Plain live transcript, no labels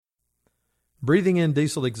Breathing in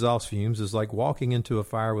diesel exhaust fumes is like walking into a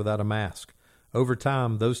fire without a mask. Over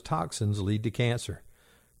time, those toxins lead to cancer.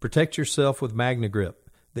 Protect yourself with MagnaGrip,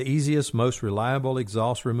 the easiest, most reliable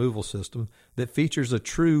exhaust removal system that features a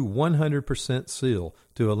true 100% seal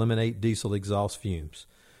to eliminate diesel exhaust fumes.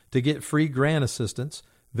 To get free grant assistance,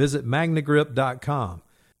 visit magnagrip.com.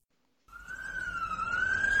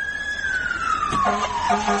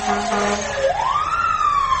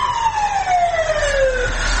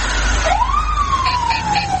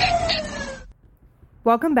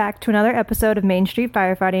 Welcome back to another episode of Main Street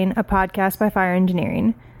Firefighting, a podcast by Fire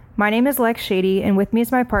Engineering. My name is Lex Shady, and with me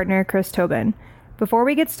is my partner, Chris Tobin. Before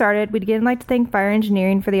we get started, we'd again like to thank Fire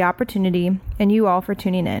Engineering for the opportunity, and you all for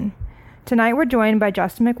tuning in. Tonight we're joined by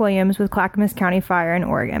Justin McWilliams with Clackamas County Fire in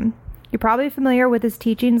Oregon. You're probably familiar with his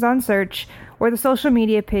teachings on search or the social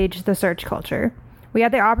media page, The Search Culture. We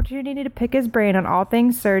had the opportunity to pick his brain on all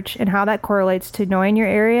things search and how that correlates to knowing your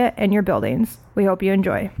area and your buildings. We hope you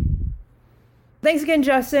enjoy. Thanks again,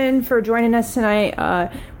 Justin, for joining us tonight.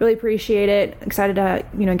 Really appreciate it. Excited to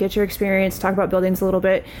get your experience, talk about buildings a little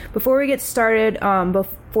bit. Before we get started,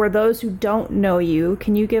 for those who don't know you,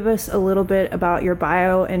 can you give us a little bit about your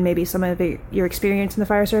bio and maybe some of your experience in the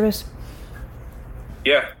fire service?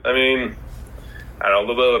 Yeah, a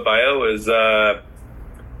little bit of a bio is I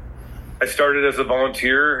started as a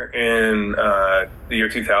volunteer in the year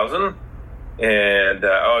 2000, and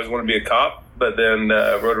I always wanted to be a cop. But then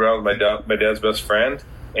rode around with my dad's best friend,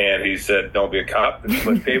 and he said, "Don't be a cop. It's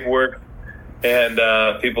too much paperwork, and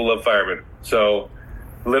people love firemen." So,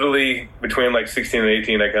 literally between like 16 and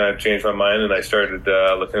 18, I kind of changed my mind, and I started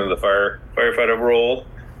looking into the firefighter role.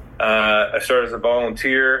 I started as a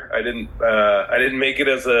volunteer. I didn't make it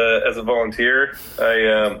as a volunteer.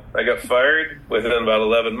 I got fired within about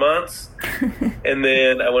 11 months, and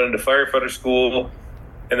then I went into firefighter school,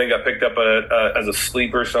 and then got picked up as a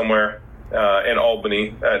sleeper somewhere. In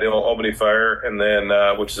Albany, at Albany Fire, and then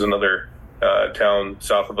which is another town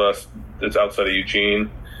south of us that's outside of Eugene.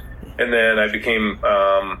 And then I became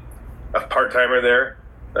a part-timer there,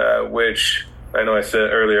 which I know I said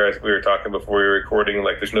earlier, we were talking before we were recording,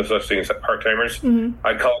 like there's no such thing as part-timers. Mm-hmm.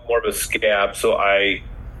 I call it more of a scab. So I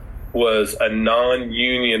was a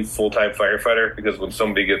non-union full-time firefighter because when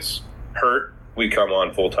somebody gets hurt, we come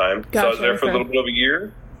on full-time. Gotcha, so I was there for a little bit of a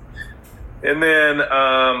year. And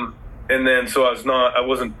then, so I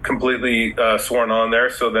wasn't completely sworn on there.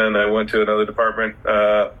 So then I went to another department,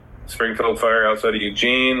 Springfield Fire outside of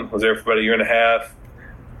Eugene. Was there for about a year and a half.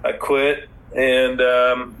 I quit, and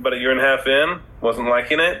about a year and a half in, wasn't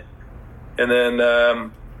liking it. And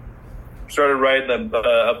then started riding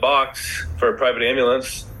a box for a private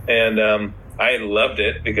ambulance, and I loved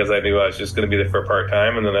it because I knew I was just going to be there for a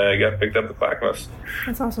part-time, and then I got picked up at Clackamas.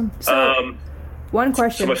 That's awesome. So, one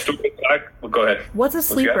question. So my story, go ahead. What's a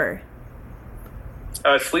sleeper?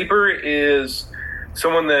 A sleeper is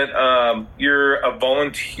someone that you're a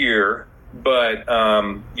volunteer, but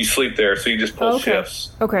you sleep there, so you just pull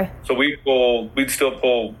shifts. Okay. So we'd still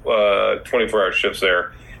pull 24-hour shifts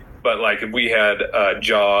there, but like if we had a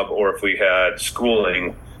job or if we had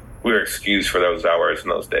schooling, we were excused for those hours and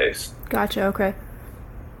those days. Gotcha. Okay.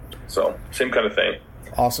 So same kind of thing.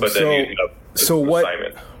 Awesome. But then so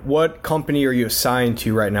what company are you assigned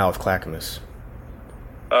to right now with Clackamas?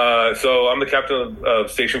 So I'm the captain of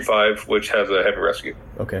Station 5, which has a heavy rescue.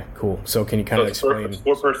 Okay, cool. So can you kind of explain? It's a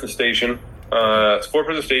four-person station.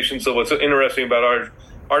 So what's interesting about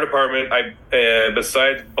our department,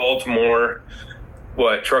 besides Baltimore,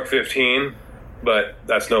 Truck 15, but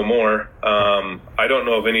that's no more. I don't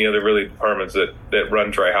know of any other really departments that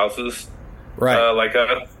run dry houses, right? Like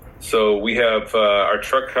us. So we have our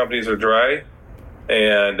truck companies are dry.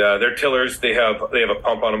 And their tillers, they have a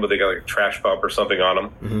pump on them, but they got like a trash pump or something on them.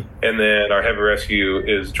 Mm-hmm. And then our heavy rescue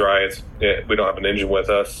is dry. We don't have an engine with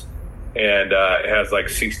us, and it has like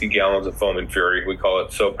 60 gallons of foam and fury, we call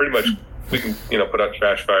it. So pretty much we can put out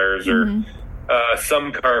trash fires or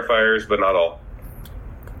some car fires, but not all.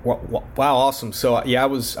 Wow, awesome. So yeah,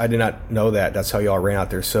 I did not know that. That's how y'all ran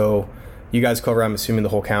out there. So you guys cover, I'm assuming, the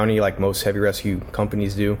whole county, like most heavy rescue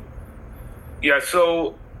companies do. Yeah.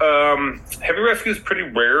 So. Heavy rescue is pretty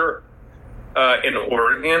rare in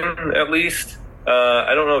Oregon, at least.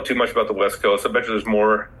 I don't know too much about the West Coast. I bet you there's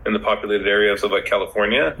more in the populated areas of like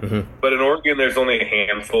California. Mm-hmm. But in Oregon, there's only a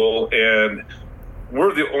handful, and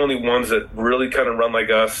we're the only ones that really kind of run like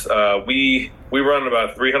us. We run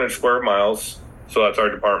about 300 square miles, so that's our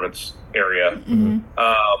department's area. Mm-hmm.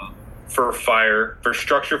 For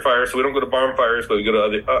structure fires, so we don't go to barn fires, but we go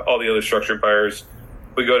to all the other structure fires.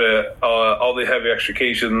 We go to all the heavy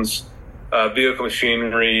extrications, vehicle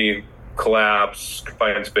machinery, collapse,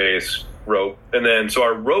 confined space, rope, and then so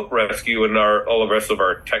our rope rescue and all the rest of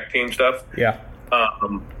our tech team stuff. Yeah.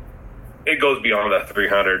 It goes beyond that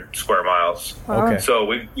 300 square miles. Okay. So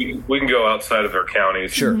we can go outside of their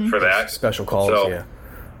counties for that. Special calls, yeah.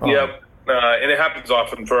 Yep. And it happens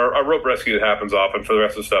often. For our rope rescue, it happens often. For the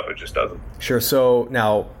rest of the stuff, it just doesn't. Sure. So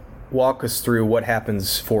now walk us through what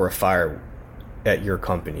happens for a fire at your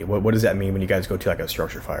company. What does that mean when you guys go to like a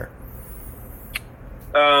structure fire?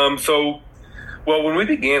 When we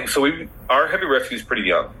began, our heavy rescue is pretty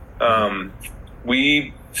young.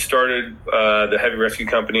 We started the heavy rescue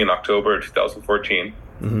company in October 2014,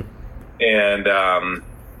 and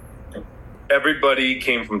everybody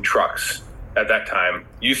came from trucks at that time.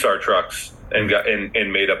 USAR trucks and got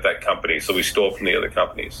and made up that company. So we stole from the other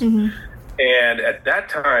companies. And at that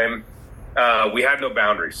time, we had no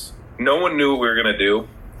boundaries. No one knew what we were going to do,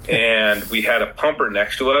 and we had a pumper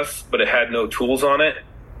next to us, but it had no tools on it,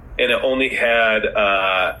 and it only had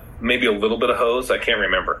maybe a little bit of hose. I can't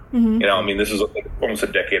remember. This was almost a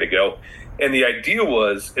decade ago. And the idea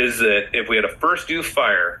is that if we had a first due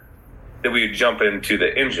fire, that we would jump into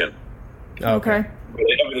the engine. Okay. But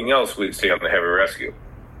everything else we'd stay on the heavy rescue.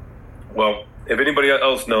 Well, if anybody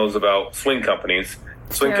else knows about swing companies,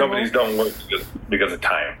 companies don't work because of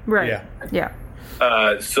time. Right. Yeah.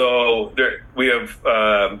 So we have,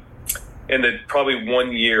 in the probably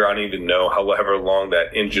 1 year, I don't even know however long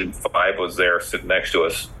that engine 5 was there sitting next to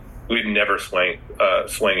us. We'd never swung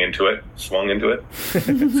into it.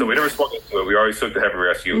 So we never swung into it. We always took the heavy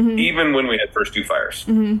rescue, even when we had first due fires.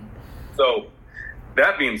 So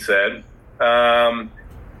that being said,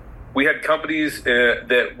 we had companies we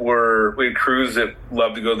had crews that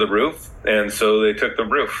loved to go to the roof, and so they took the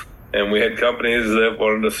roof. And we had companies that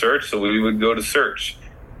wanted to search, so we would go to search.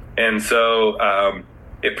 And so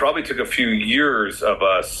it probably took a few years of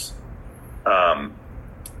us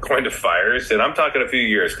going to fires, and I'm talking a few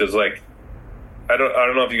years because, like, I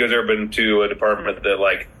don't know if you guys ever been to a department that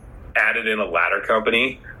like added in a ladder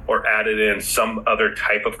company or added in some other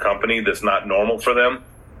type of company that's not normal for them.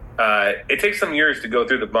 It takes some years to go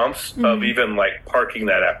through the bumps of even like parking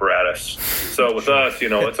that apparatus. So with us,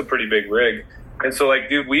 it's a pretty big rig. And so like,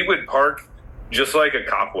 dude, we would park just like a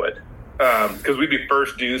cop would. Cause we'd be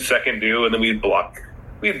first due, second due, and then we'd block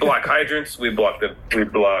hydrants. We'd block the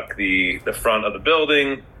front of the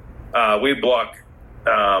building. We'd block,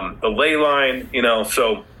 the ley line,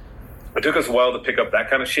 so it took us a while to pick up that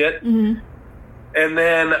kind of shit. And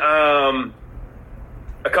then, a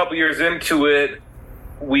couple years into it,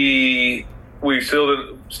 we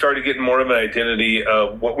still started getting more of an identity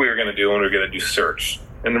of what we were going to do when we were going to do search.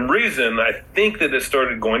 And the reason I think that it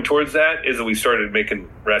started going towards that is that we started making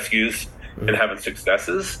rescues and having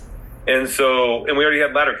successes. And we already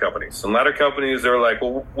had ladder companies. And ladder companies, they were like,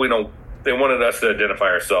 well, they wanted us to identify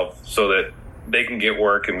ourselves so that they can get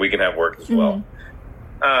work and we can have work as well.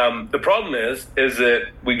 The problem is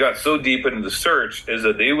that we got so deep into the search is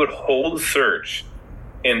that they would hold the search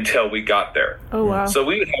until we got there. Oh, wow. So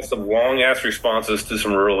we would have some long-ass responses to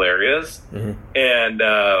some rural areas,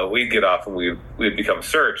 and we'd get off and we'd become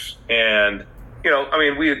search. And,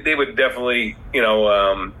 they would definitely,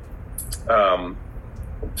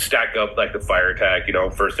 stack up like the fire tag,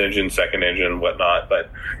 first engine, second engine, whatnot,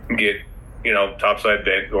 but get, topside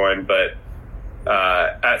vent going. But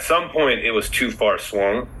at some point it was too far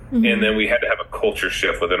swung, and then we had to have a culture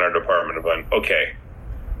shift within our department of going, okay,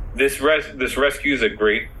 this rescue is a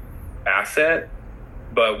great asset,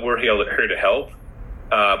 but we're here to help,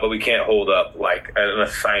 but we can't hold up like an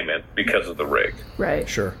assignment because of the rig. Right.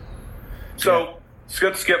 Sure. So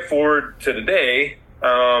let's skip forward to today.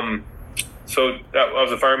 So I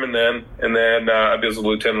was a fireman then, and then I was a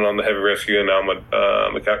lieutenant on the heavy rescue, and now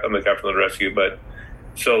I'm the captain of the rescue. But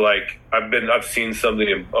so like I've seen some of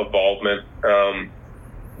the involvement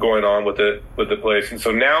going on with the place, and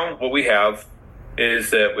so now what we have is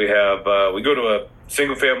that we go to a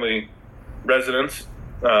single family residence.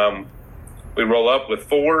 We roll up with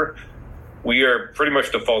 4. We are pretty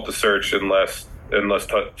much default to search unless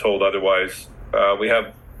told otherwise. We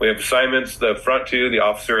have assignments, the front 2, the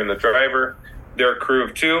officer and the driver. They're a crew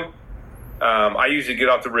of 2. I usually get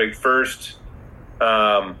off the rig first.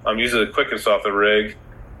 I'm usually the quickest off the rig.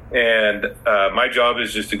 And my job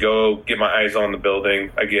is just to go get my eyes on the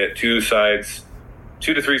building. I get 2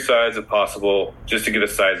 to 3 sides if possible, just to get a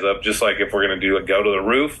size up, just like if we're going to go to the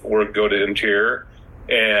roof or go to interior.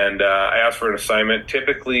 And I ask for an assignment,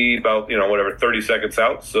 typically about, 30 seconds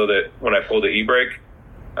out, so that when I pull the e-brake,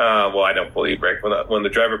 I don't pull e-brake. When the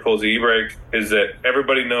driver pulls the e-brake, is that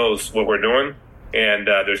everybody knows what we're doing, and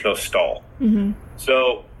there's no stall.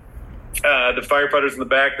 So the firefighters in the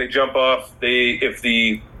back, they jump off. If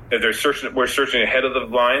we're searching ahead of the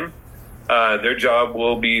line, their job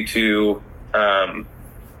will be to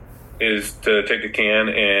take the can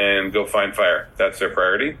and go find fire. That's their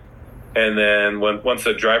priority. And then once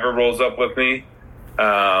the driver rolls up with me,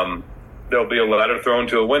 there'll be a ladder thrown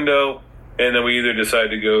to a window, and then we either decide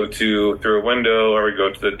to go through a window or we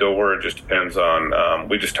go to the door. It just depends on.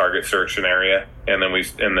 We just target search an area, and then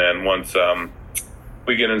once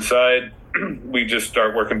we get inside, we just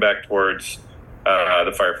start working back towards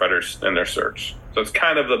the firefighters and their search. So it's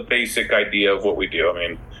kind of the basic idea of what we do. I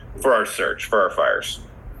mean, for our search, for our fires.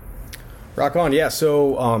 Rock on, yeah.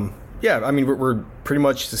 So, I mean, we're pretty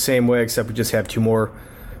much the same way, except we just have two more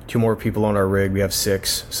people on our rig. We have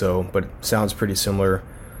 6, but it sounds pretty similar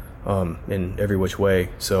in every which way.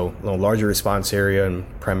 So, a larger response area and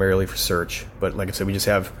primarily for search. But like I said, we just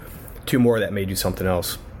have 2 more that may do something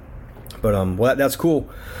else. But that's cool.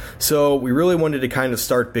 So we really wanted to kind of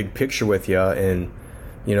start big picture with you, and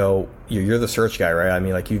you're the search guy, right? I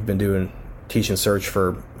mean, like, you've been teaching search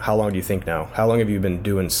for how long do you think now? How long have you been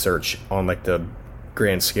doing search on like the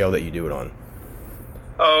grand scale that you do it on?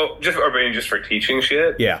 Oh, just for teaching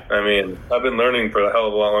shit? Yeah. I mean, I've been learning for a hell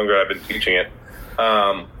of a lot longer. I've been teaching it.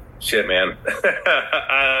 Shit, man.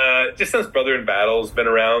 Just since Brother in Battle's been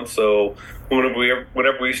around. So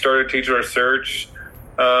whenever we started teaching our search,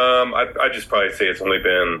 I just probably say it hasn't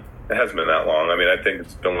been that long. I mean, I think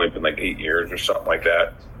it's only been like 8 years or something like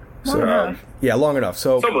that. Long enough.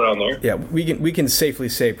 So somewhere around there. Yeah, we can safely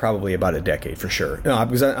say probably about a decade for sure. No,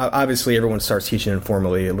 because obviously everyone starts teaching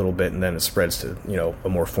informally a little bit, and then it spreads to a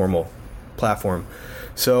more formal platform.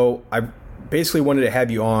 So I basically wanted to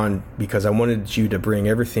have you on because I wanted you to bring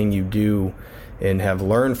everything you do and have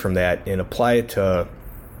learned from that and apply it to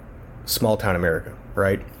small town America,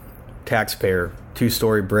 right? Taxpayer,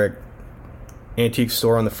 2-story brick, antique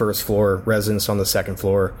store on the first floor, residence on the second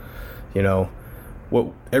floor,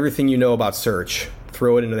 everything you know about search,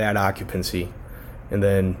 throw it into that occupancy, and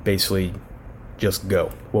then basically just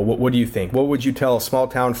go. Well, what do you think? What would you tell a small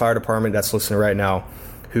town fire department that's listening right now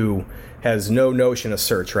who has no notion of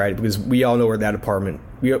search, right? Because we all know where that department,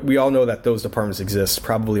 we all know that those departments exist,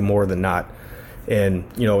 probably more than not. And,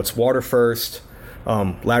 it's water first.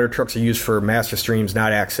 Ladder trucks are used for master streams,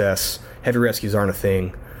 not access. Heavy rescues aren't a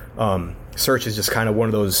thing. Search is just kind of one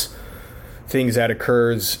of those things that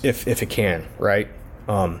occurs if it can, right?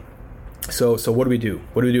 So what do we do?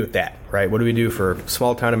 What do we do with that, right? What do we do for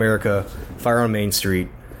small town America, fire on Main Street,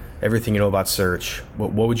 everything you know about search?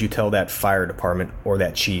 What would you tell that fire department or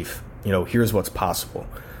that chief? Here's what's possible.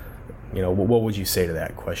 What would you say to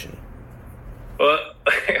that question? Well,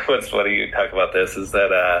 what's funny you talk about this is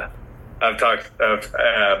that you're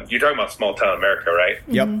talking about small town America, right?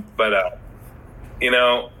 Yep. But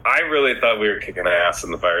I really thought we were kicking ass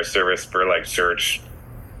in the fire service for like search,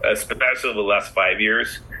 especially the last 5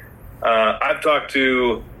 years. I've talked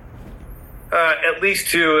to at least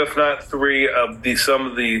 2, if not 3, of some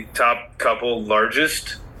of the top couple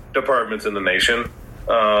largest departments in the nation,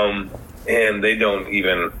 and they don't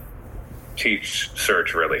even teach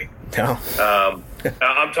search really. No.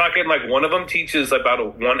 I'm talking like one of them teaches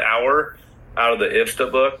about 1 hour out of the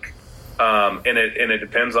IFSTA book, and it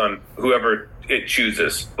depends on whoever it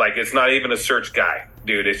chooses. Like, it's not even a search guy,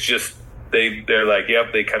 dude. It's just they're like,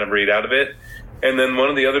 yep, they kind of read out of it. And then one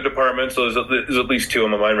of the other departments, so there's at least 2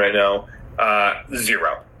 on my mind right now,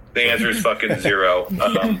 0. The answer is fucking 0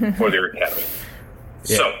 for their academy.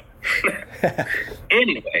 Yeah. So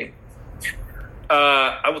anyway,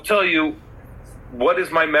 I will tell you, what is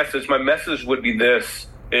my message? My message would be this: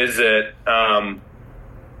 is that I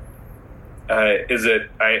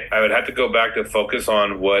would have to go back to focus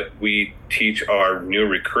on what we teach our new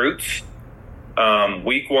recruits.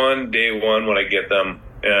 Week 1, day 1, when I get them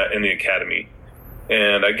in the academy,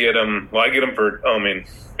 and I get them for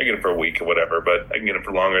a week or whatever, but I can get them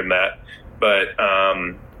for longer than that. But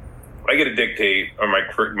I get to dictate, or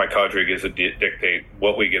my cadre gets to dictate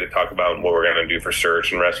what we get to talk about and what we're going to do for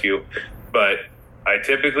search and rescue. But I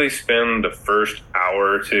typically spend the first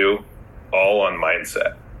hour or 2 all on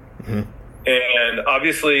mindset. Mm-hmm. And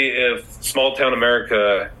obviously, if small town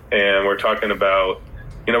America, and we're talking about,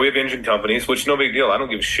 we have engine companies, which no big deal. I don't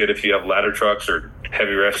give a shit if you have ladder trucks or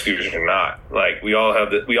heavy rescues or not. Like, we all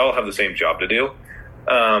have the same job to do.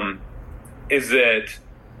 Is that,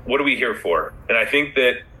 what are we here for? And I think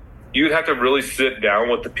that you'd have to really sit down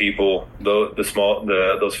with the people, those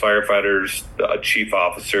firefighters, the chief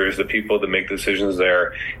officers, the people that make decisions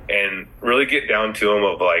there, and really get down to them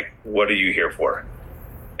of like, what are you here for?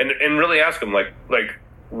 And really ask them, like,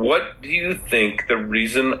 what do you think the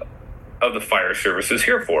reason of the fire service is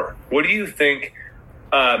here for? What do you think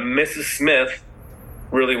Mrs. Smith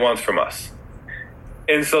really wants from us?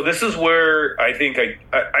 And so this is where I think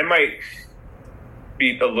I might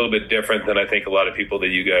be a little bit different than I think a lot of people that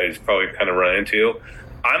you guys probably kind of run into.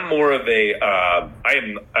 I'm more of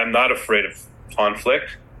I'm not afraid of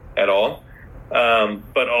conflict at all.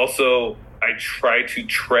 But also I try to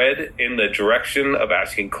tread in the direction of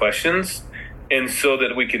asking questions, and so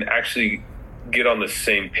that we can actually get on the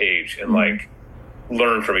same page and like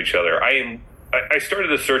learn from each other. I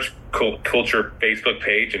started a search culture Facebook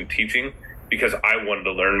page and teaching because I wanted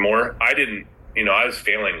to learn more. I didn't, I was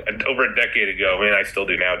failing over a decade ago. I mean, I still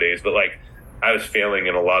do nowadays, but like I was failing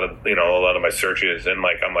in a lot of my searches, and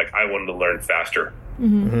like I'm like I wanted to learn faster.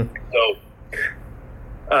 So,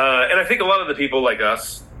 and I think a lot of the people like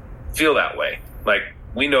us feel that way. Like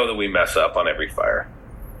we know that we mess up on every fire.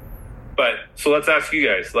 But so let's ask you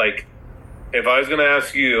guys. Like, if I was going to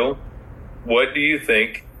ask you, what do you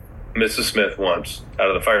think Mrs. Smith wants out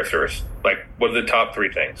of the fire service? Like, what are the top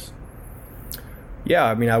 3 things? Yeah,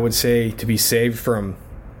 I mean, I would say to be saved from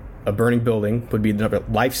a burning building would be another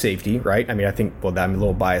life safety, right? I mean, I think, well, I'm a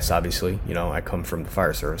little biased, obviously. I come from the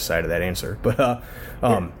fire service side of that answer. But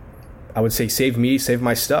I would say save me, save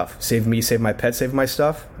my stuff. Save me, save my pet, save my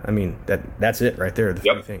stuff. I mean, that's it right there, the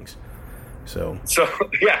 3 things. So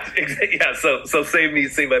yeah. So save me,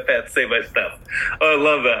 save my pet, save my stuff. Oh, I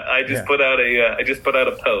love that. I just put out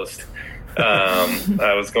a post.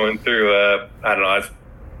 I was going through, I don't know,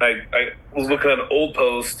 I was looking at an old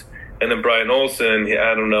post, and then Brian Olson,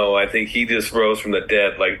 I don't know, I think he just rose from the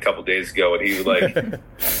dead like a couple days ago, and he was like,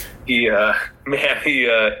 he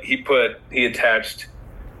attached,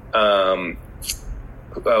 Tom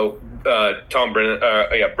Brennan,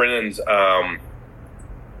 Brennan's,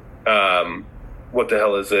 what the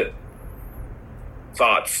hell is it?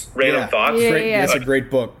 Random Thoughts. Yeah. That's a great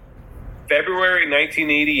book. February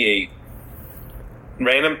 1988.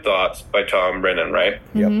 Random Thoughts by Tom Brennan, right?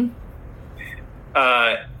 Yep.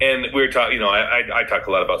 And we were talking, I talk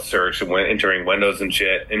a lot about search and entering windows and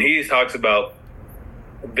shit. And he talks about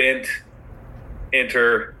vent,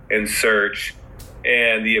 enter, and search.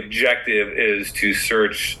 And the objective is to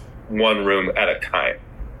search one room at a time.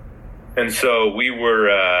 And so we were,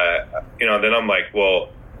 then I'm like, well,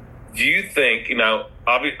 do you think,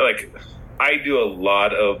 obviously, like, I do a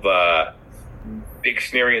lot of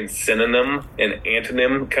dictionary and synonym and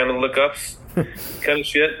antonym kind of lookups kind of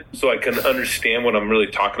shit, so I can understand what I'm really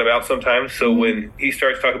talking about sometimes. So when he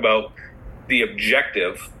starts talking about the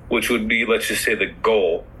objective, which would be, let's just say the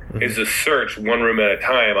goal, is to search one room at a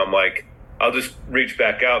time, I'm like, I'll just reach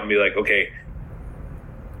back out and be like, okay,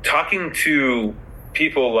 talking to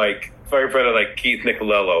people like firefighter like Keith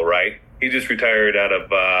Nicolello, right? He just retired out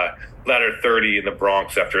of Ladder 30 in the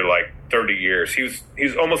Bronx after like 30 years. He was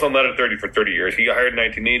almost on Ladder 30 for 30 years. He got hired in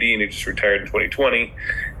 1980 and he just retired in 2020.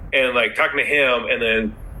 And like talking to him and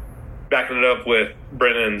then backing it up with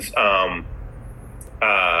Brennan's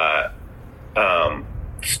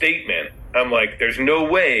statement, I'm like, there's no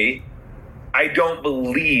way. I don't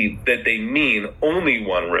believe that they mean only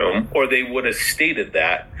one room, or they would have stated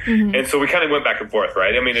that. And so we kind of went back and forth,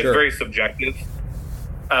 right? I mean, it's very subjective.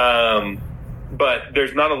 But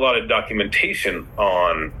there's not a lot of documentation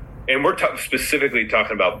on, and we're specifically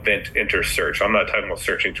talking about vent, enter, search. I'm not talking about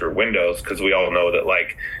searching through windows, because we all know that,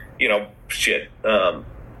 like, the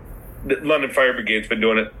London Fire Brigade's been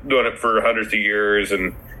doing it for hundreds of years,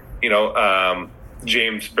 and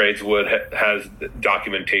James Braidwood has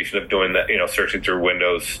documentation of doing that, searching through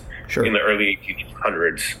windows in the early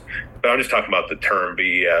 1800s. But I'm just talking about the term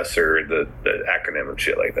BES or the acronym and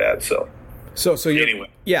shit like that. So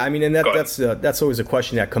anyway, yeah, I mean, and that's always a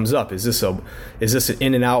question that comes up. Is this an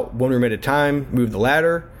in and out, one room at a time, move the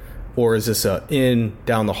ladder, or is this a in,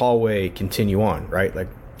 down the hallway, continue on, right? Like,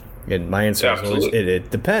 and my answer is always,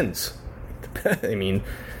 it depends. I mean,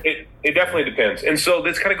 it definitely depends. And so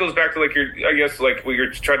this kind of goes back to like what you're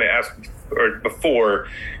trying to ask or before,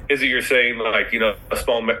 is that you're saying like, a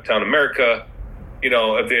small town America,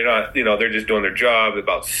 if they're not, they're just doing their job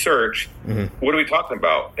about search, what are we talking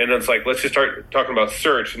about? And it's like, let's just start talking about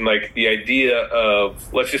search, and like the idea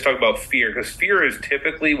of, let's just talk about fear, because fear is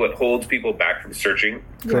typically what holds people back from searching.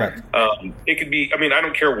 Correct. It could be, I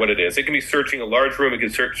don't care what it is. It can be searching a large room. It can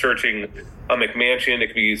be searching a McMansion. It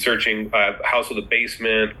could be searching a house with a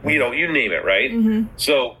basement, you name it, right?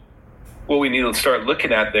 So what we need to start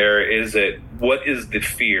looking at there is that what is the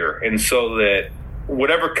fear? And so that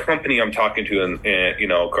whatever company I'm talking to, and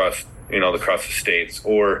across the states,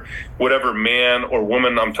 or whatever man or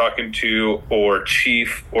woman I'm talking to, or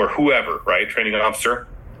chief or whoever, right, training officer,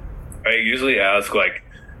 I usually ask like,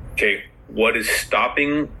 okay, what is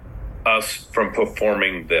stopping us from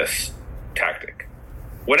performing this tactic,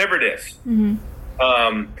 whatever it is?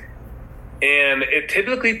 And it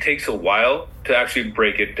typically takes a while to actually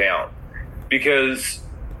break it down because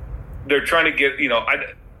they're trying to get, we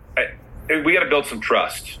got to build some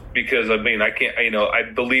trust because, I can't, I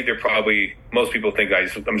believe most people think I'm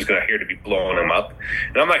just going to here to be blowing them up.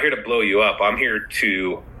 And I'm not here to blow you up. I'm here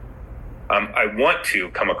to, I want to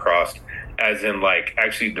come across as in like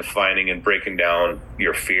actually defining and breaking down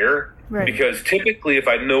your fear. Right. Because typically if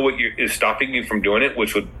I know what is stopping you from doing it,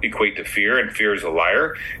 which would equate to fear, and fear is a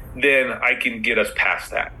liar, then I can get us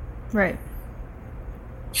past that. Right.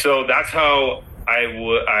 So that's how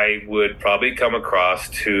I would probably come across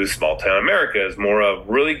to small town America, is more of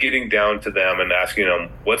really getting down to them and asking them,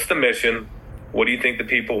 what's the mission? What do you think the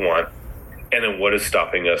people want? And then what is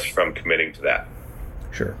stopping us from committing to that?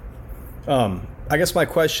 Sure. I guess my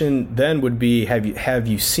question then would be, have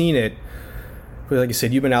you seen it? Like you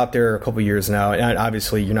said, you've been out there a couple of years now, and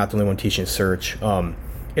obviously you're not the only one teaching search. And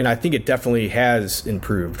I think it definitely has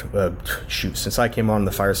improved. Since I came on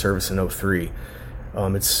the fire service in 2003,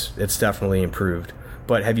 it's definitely improved.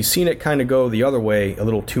 But have you seen it kind of go the other way a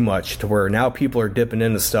little too much, to where now people are dipping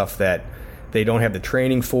into stuff that they don't have the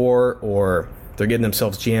training for, or they're getting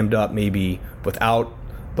themselves jammed up maybe without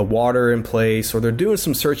the water in place, or they're doing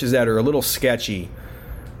some searches that are a little sketchy?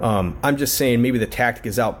 I'm just saying maybe the tactic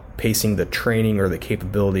is outpacing the training or the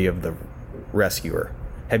capability of the rescuer.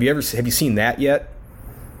 Have you seen that yet?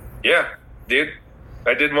 Yeah, dude.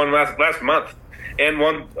 I did one last month, and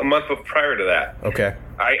one a month prior to that. Okay.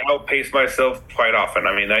 I outpace myself quite often.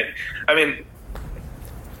 It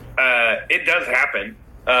does happen.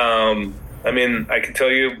 I can tell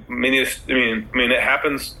you, it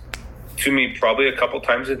happens to me probably a couple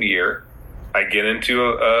times a year. I get into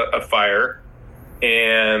a fire,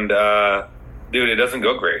 and dude, it doesn't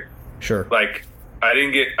go great. Sure. Like, I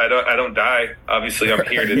don't die. Obviously, I'm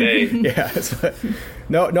here today. Yeah.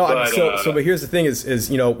 But here's the thing: is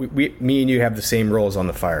me and you have the same roles on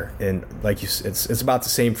the fire, and like it's about the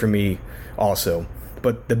same for me also.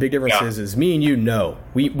 But the big difference is me and you know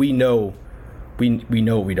we know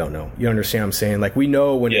what we don't know. You understand what I'm saying? Like we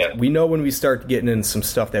know when we start getting in some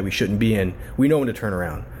stuff that we shouldn't be in. We know when to turn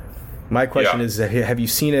around. My question is that have you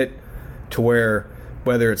seen it to where,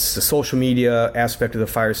 whether it's the social media aspect of the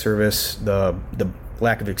fire service, the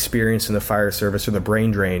lack of experience in the fire service, or the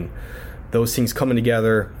brain drain, those things coming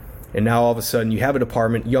together, and now all of a sudden you have a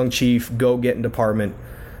department, young chief, go get in department,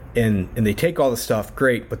 and they take all the stuff,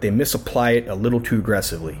 great, but they misapply it a little too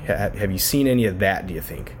aggressively. Have you seen any of that, do you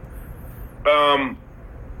think?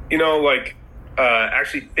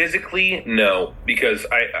 Actually physically, no, because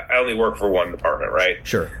I only work for one department, right?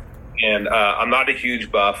 Sure. And I'm not a huge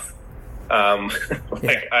buff. When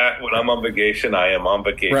I'm on vacation, I am on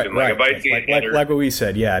vacation. Right. Like what we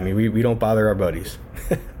said. Yeah, we don't bother our buddies.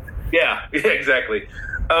 yeah, exactly.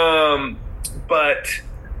 But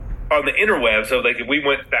on the interwebs, so like if we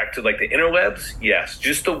went back to like the interwebs, yes,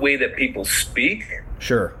 just the way that people speak.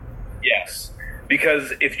 Sure. Yes,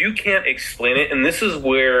 because if you can't explain it, and this is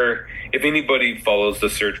where, if anybody follows the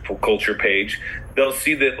search culture page, they'll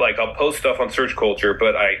see that like I'll post stuff on search culture,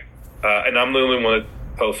 but and I'm the only one that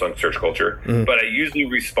posts on search culture, but I usually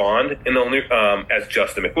respond in the only as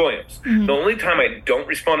Justin McWilliams. Mm-hmm. The only time I don't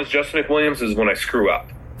respond as Justin McWilliams is when I screw up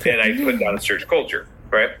and I put down a search culture,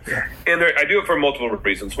 right? And I do it for multiple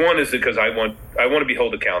reasons. One is because I want to be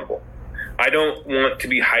held accountable. I don't want to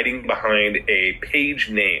be hiding behind a page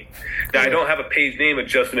name. Now, I don't have a page name of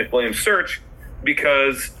Justin McWilliams Search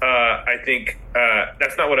because I think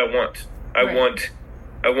that's not what I want.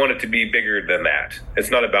 I want it to be bigger than that. It's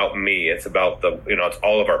not about me. It's about it's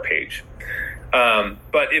all of our page.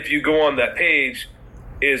 But if you go on that page,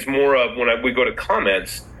 is more of when we go to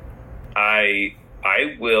comments, I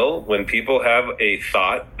will, when people have a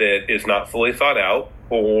thought that is not fully thought out,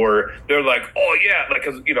 or they're like, oh yeah, like,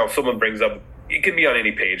 cause someone brings up, it can be on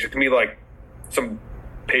any page. It can be like some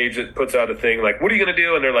page that puts out a thing like, what are you going to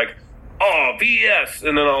do? And they're like, oh, VS.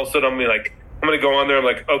 And then all of a sudden I'm going to go on there. I'm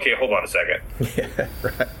like, okay, hold on a second. Yeah,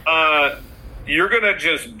 right. You're going to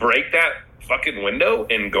just break that fucking window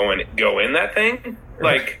and go in that thing?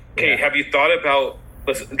 Like, okay, have you thought about,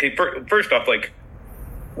 first off, like,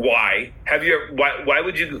 why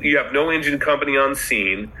would you have no engine company on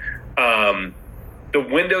scene? The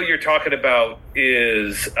window you're talking about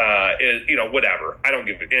is whatever. I don't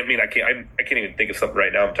give it. I can't even think of something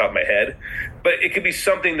right now off the top of my head, but it could be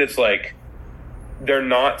something that's like, they're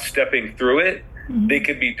not stepping through it. Mm-hmm. They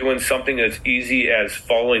could be doing something as easy as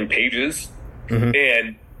following pages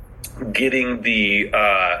and getting the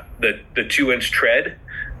 2-inch tread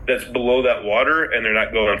that's below that water, and they're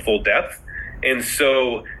not going full depth. And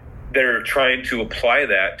so they're trying to apply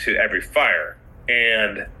that to every fire.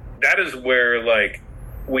 And that is where, like,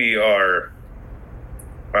 we are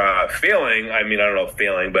failing, I don't know if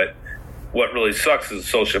failing, but what really sucks is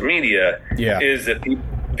social media is that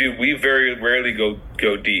we very rarely go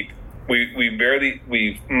deep.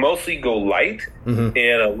 We mostly go light, and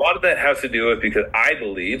a lot of that has to do with because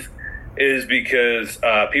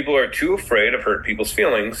people are too afraid of hurt people's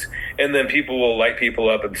feelings, and then people will light people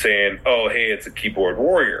up and saying, "Oh, hey, it's a keyboard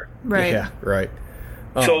warrior." Right. Yeah. Right.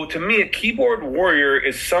 So to me, a keyboard warrior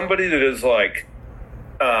is somebody that is like,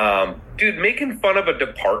 dude, making fun of a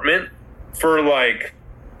department for like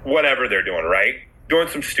whatever they're doing, right? Doing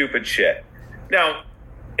some stupid shit. Now,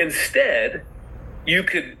 instead, you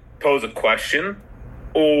could pose a question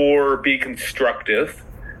or be constructive,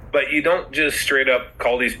 but you don't just straight up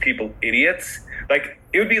call these people idiots. Like,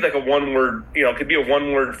 it would be like a one-word, it could be a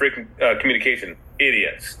one-word freaking communication.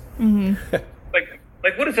 Idiots. Mm-hmm.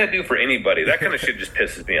 Like, what does that do for anybody? That kind of shit just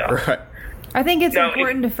pisses me off. Right. I think it's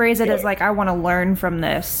important to phrase it as like, I want to learn from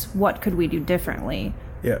this. What could we do differently?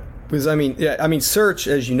 Yeah. Because, search,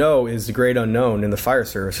 as you know, is the great unknown in the fire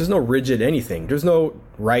service. There's no rigid anything. There's no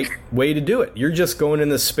right way to do it. You're just going in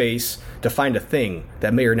this space to find a thing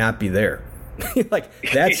that may or not be there. Like,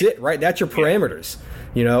 that's it, right? That's your parameters,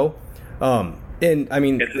 And,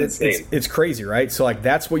 it's crazy, right? So, like,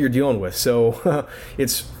 that's what you're dealing with. So,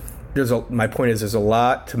 my point is there's a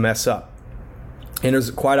lot to mess up.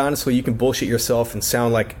 And quite honestly, you can bullshit yourself and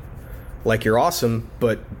sound like you're awesome,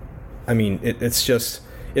 but,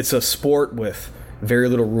 it's a sport with very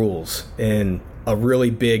little rules and a really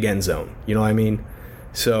big end zone. You know what I mean?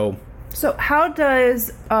 So how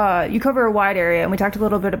does you cover a wide area, and we talked a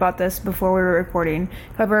little bit about this before we were recording,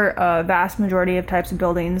 cover a vast majority of types of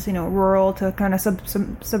buildings, rural to kind of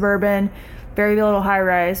suburban, very little high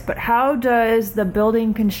rise, but how does the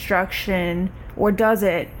building construction, or does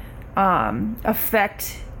it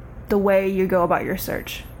affect the way you go about your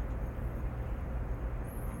search?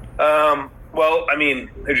 Well, if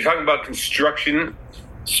you're talking about construction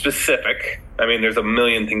specific, there's a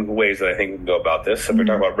million ways that I think we can go about this. If we're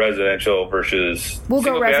talking about residential versus We'll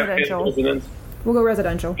go residential.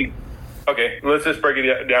 Okay, let's just break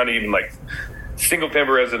it down to even like single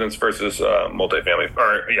family residence versus multifamily.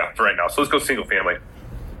 For right now. So let's go single family.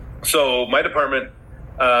 So my department,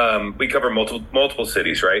 we cover multiple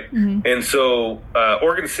cities, right? Mm-hmm. And so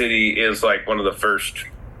Oregon City is like one of the first,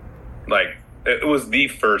 it was the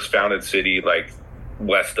first founded city, like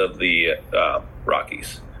west of the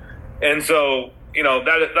Rockies. And so,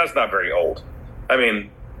 that's not very old. The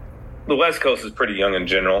West Coast is pretty young in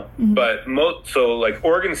general, mm-hmm. but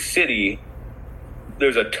Oregon City,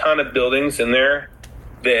 there's a ton of buildings in there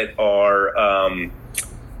that are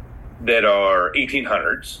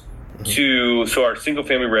 1800s. Mm-hmm. So our single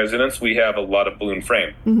family residents, we have a lot of balloon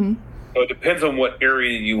frame. Mm-hmm. So it depends on what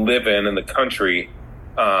area you live in the country.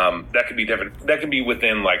 That could be different. That could be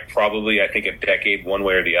within probably, I think, a decade one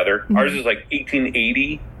way or the other. Mm-hmm. Ours is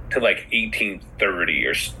 1880 to 1830 or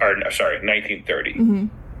 1930. Mm-hmm.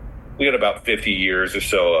 We got about 50 years or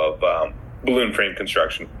so of balloon frame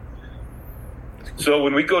construction. So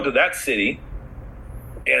when we go to that city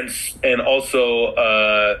and also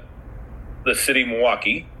the city of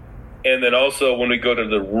Milwaukee, and then also when we go to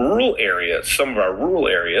the rural areas, some of our rural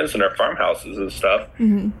areas and our farmhouses and stuff,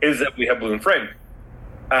 mm-hmm. is that we have balloon frame.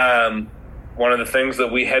 One of the things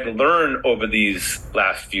that we had to learn over these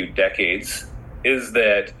last few decades is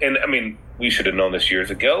that, and we should have known this years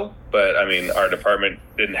ago, but our department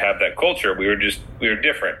didn't have that culture. We were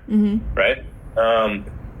different, mm-hmm. right?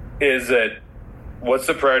 Is that what's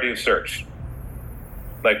the priority of search?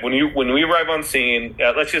 Like when we arrive on scene,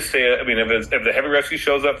 let's just say, if the heavy rescue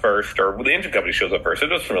shows up first or the engine company shows up first, it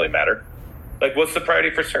doesn't really matter. Like, what's the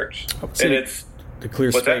priority for search? And it's to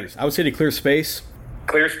clear space. I would say to clear space.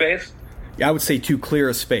 Clear space? Yeah, I would say to clear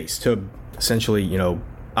a space, to essentially,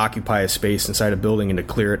 occupy a space inside a building and to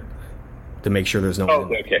clear it to make sure there's no. Oh,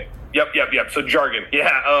 okay. Yep. So jargon.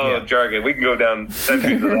 Yeah. Jargon. We can go down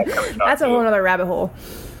centuries of that kind of stuff. That's a whole other rabbit hole.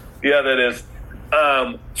 Yeah, that is.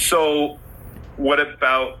 So what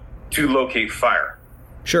about to locate fire?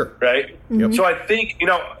 Sure. Right? Mm-hmm. So I think,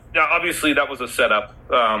 obviously that was a setup.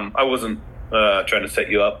 I wasn't trying to set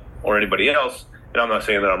you up or anybody else, and I'm not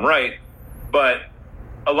saying that I'm right, but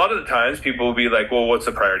a lot of the times people will be like, well, what's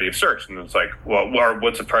the priority of search? And it's like, well,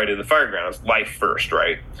 what's the priority of the fire ground? It's life first,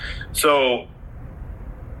 right? So,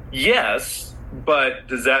 yes, but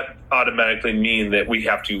does that automatically mean that we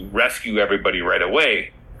have to rescue everybody right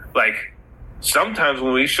away? Like, sometimes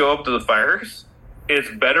when we show up to the fires,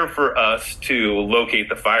 it's better for us to locate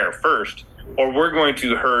the fire first, or we're going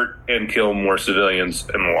to hurt and kill more civilians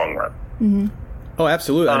in the long run. Mm-hmm. Oh,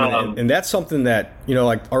 absolutely. And that's something that,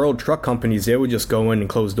 like our old truck companies, they would just go in and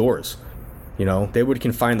close doors. You know, they would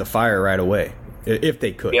confine the fire right away if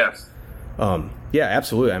they could. Yes. Yeah,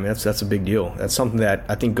 absolutely. I mean, that's a big deal. That's something that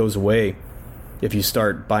I think goes away if you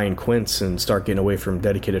start buying quints and start getting away from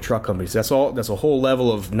dedicated truck companies. That's a whole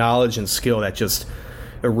level of knowledge and skill that just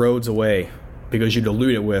erodes away because you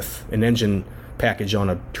dilute it with an engine package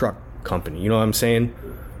on a truck company. You know what I'm saying?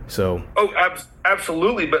 So. Oh,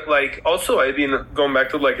 absolutely. But like, also, I mean, going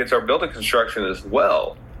back to like, it's our building construction as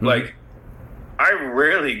well. Mm-hmm. Like, I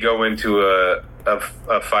rarely go into a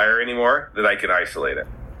fire anymore that I can isolate it.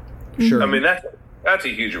 Sure. I mean, that's a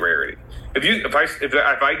huge rarity. If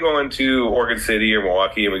I go into Oregon City or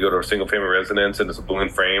Milwaukee and we go to a single family residence and it's a balloon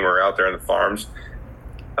frame or out there on the farms,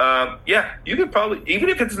 you could probably, even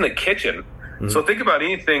if it's in the kitchen. Mm-hmm. So think about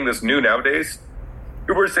anything that's new nowadays.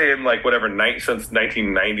 We're saying like whatever since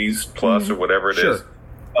 1990s plus or whatever it is.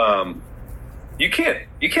 You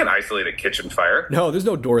can't isolate a kitchen fire. No, there's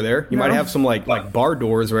no door there. You might have some like bar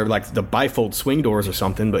doors or whatever, like the bifold swing doors or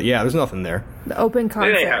something. But yeah, there's nothing there. The open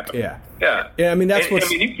concept. Yeah. I mean, that's what's. I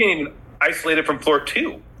mean, you can't even isolate it from floor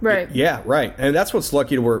 2. Right. Yeah, right. And that's what's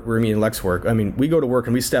lucky to work where me and Lex work. I mean, we go to work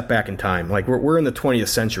and we step back in time. Like we're in the 20th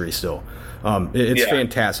century still. It's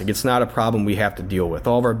fantastic. It's not a problem we have to deal with.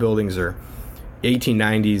 All of our buildings are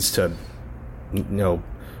 1890s to,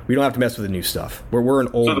 we don't have to mess with the new stuff. We're an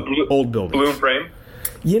old building. Balloon frame?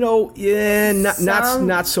 Not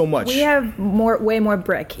so much. We have way more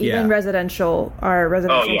brick. Even our residential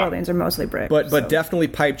buildings are mostly brick. But definitely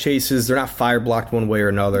pipe chases. They're not fire blocked one way or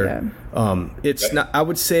another. Yeah. It's not. I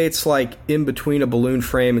would say it's like in between a balloon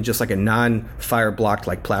frame and just like a non-fire blocked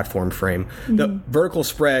like platform frame. Mm-hmm. The vertical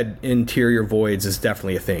spread interior voids is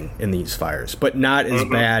definitely a thing in these fires, but not as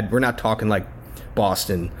bad. We're not talking like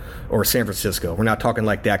Boston or San Francisco. We're not talking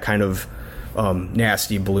like that kind of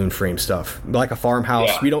nasty balloon frame stuff. Like a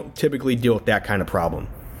farmhouse, we don't typically deal with that kind of problem.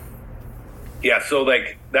 Yeah, so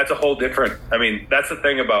like that's a whole different. I mean, that's the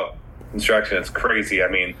thing about construction. It's crazy. I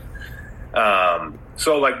mean,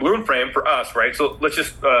 so like balloon frame for us, right? So let's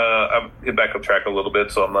just get back on track a little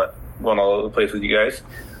bit, so I'm not going all over the place with you guys.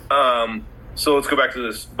 So let's go back to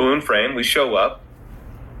this balloon frame. We show up,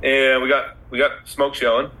 and we got smoke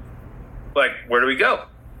showing. Like, where do we go?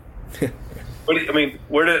 Where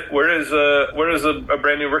does a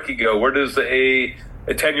brand new rookie go? Where does a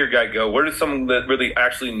 10-year guy go? Where does someone that really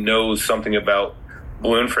actually knows something about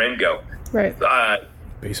balloon frame go? Right.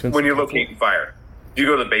 Basement. When you're locating fire, do you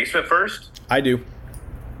go to the basement first? I do.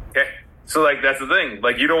 Okay. So like that's the thing.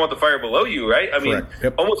 Like you don't want the fire below you, right? I mean,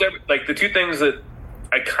 almost like the two things that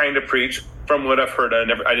I kind of preach from what I've heard. I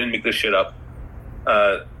didn't make this shit up.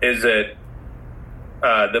 Is that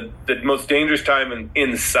the most dangerous time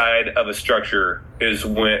inside of a structure is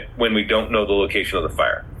when we don't know the location of the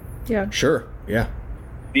fire. Yeah. Sure. Yeah.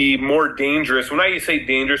 The more dangerous, when I say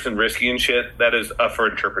dangerous and risky and shit, that is up for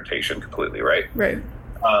interpretation completely, right? Right.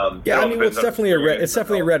 It's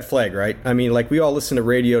definitely a red flag, right? I mean, like we all listen to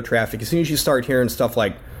radio traffic. As soon as you start hearing stuff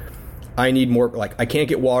like, I need more, like I can't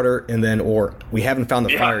get water, or we haven't found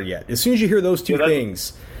the fire yet. As soon as you hear those two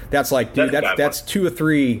things, that's like, dude, that's 2 or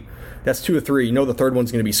 3. That's 2 or 3. You know the third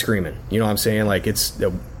one's going to be screaming. You know what I'm saying? Like it's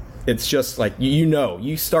just like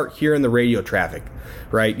you start hearing the radio traffic,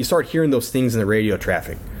 right? You start hearing those things in the radio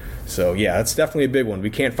traffic. So yeah, that's definitely a big one. We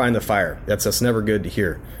can't find the fire. That's never good to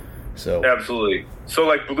hear. So absolutely. So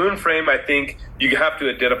like balloon frame, I think you have to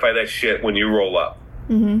identify that shit when you roll up.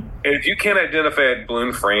 Mm-hmm. And if you can't identify a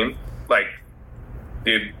balloon frame, like,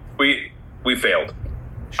 dude, we failed.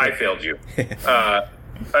 Sure. I failed you.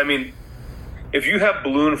 I mean, if you have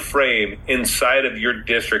balloon frame inside of your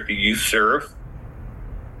district that you serve,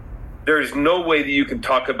 there's no way that you can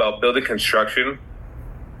talk about building construction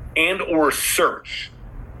and or search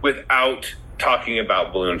without talking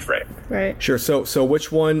about balloon frame. Right. Sure. So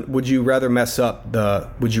which one would you rather mess up?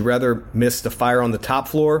 Would you rather miss the fire on the top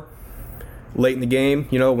floor late in the game,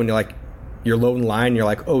 when you're loading line and you're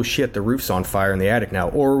like, oh shit, the roof's on fire in the attic now?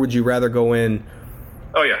 Or would you rather go in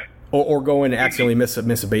or go in and accidentally miss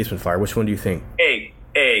a basement fire? Which one do you think? A.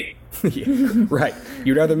 Yeah, right.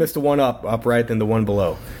 You'd rather miss the one upright than the one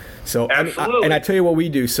below. So, absolutely. I tell you what we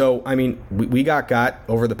do. So, I mean, we got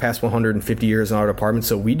over the past 150 years in our department.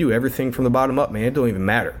 So we do everything from the bottom up, man. It don't even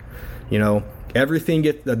matter. Everything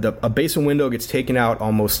a basement window gets taken out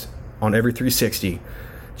almost on every 360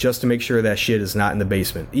 just to make sure that shit is not in the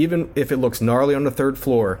basement. Even if it looks gnarly on the 3rd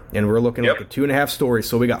floor and we're looking like a 2.5 stories.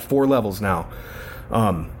 So we got 4 levels now.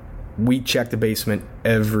 We check the basement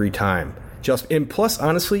every time. And plus,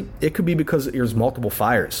 honestly, it could be because there's multiple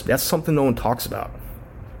fires. That's something no one talks about.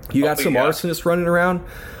 You got some arsonists running around?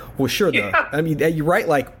 Well, sure. I mean, you're right.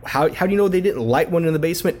 Like, how do you know they didn't light one in the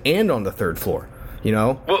basement and on the 3rd floor?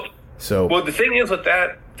 Well, the thing is with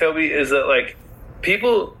that, Toby, is that like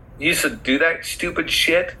people used to do that stupid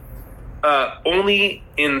shit only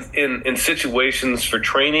in situations for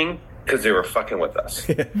training because they were fucking with us.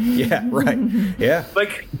 Yeah, right. Yeah.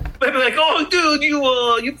 Like they'd be like, "Oh, dude,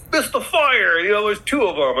 you missed the fire." You know, there's two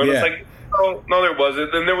of them, and it's like, no, there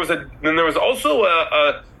wasn't. Then there was also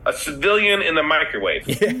a civilian in the microwave.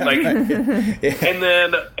 Yeah. Like, and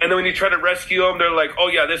then when you try to rescue them, they're like, "Oh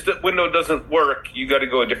yeah, this window doesn't work. You got to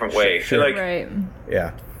go a different way." Sure. Like, Right.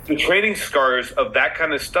 Yeah. the training scars of that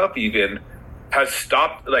kind of stuff even has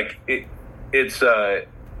stopped. Like it's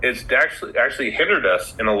actually hindered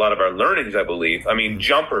us in a lot of our learnings, I believe. I mean,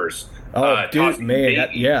 jumpers. Oh, dude, man,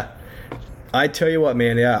 yeah. I tell you what,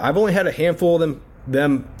 man, yeah. I've only had a handful of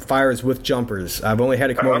them fires with jumpers. I've only had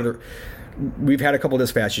to come over. We've had a couple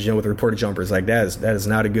dispatches, with reported jumpers. Like that is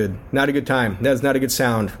not a good time. That is not a good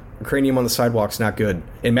sound. Cranium on the sidewalk's not good,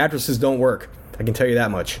 and mattresses don't work. I can tell you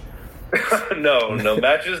that much. No,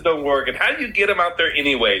 matches don't work. And how do you get them out there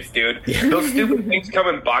anyways, dude? Yeah. Those stupid things come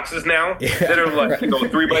in boxes now that are like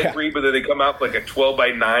 3x3, but then they come out like a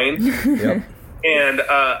 12x9. Yep. And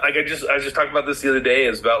like I was just talking about this the other day.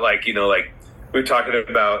 Is about like we were talking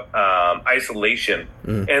about isolation,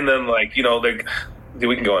 and then like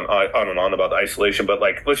we can go on and on about the isolation, but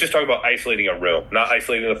like let's just talk about isolating a room, not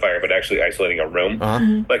isolating the fire, but actually isolating a room.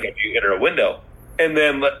 Like if you enter a window, and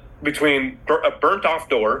then between a burnt off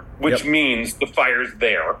door, which means the fire's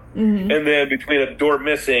there, and then between a door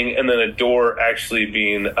missing and then a door actually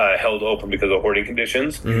being held open because of hoarding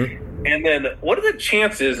conditions, and then what are the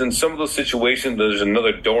chances in some of those situations there's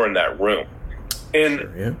another door in that room?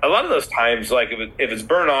 And a lot of those times, like if it's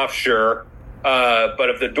burnt off, sure.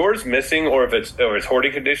 But if the door's missing, or if it's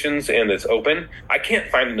hoarding conditions and it's open, I can't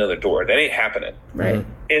find another door. That ain't happening. Right.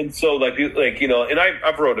 And so, and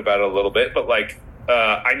I've wrote about it a little bit, but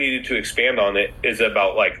I needed to expand on it. Is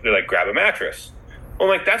about they're like grab a mattress. Well,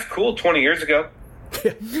 like that's cool 20 years ago.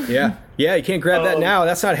 Yeah. You can't grab that now.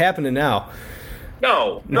 That's not happening now.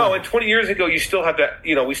 No. And 20 years ago, you still have to.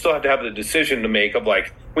 We still have to have the decision to make of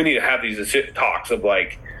we need to have these talks of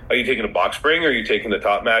are you taking a box spring? Are you taking the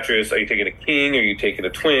top mattress? Are you taking a king? Are you taking a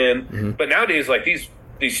twin? But nowadays,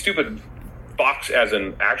 these stupid box, as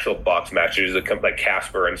an actual box mattresses that come like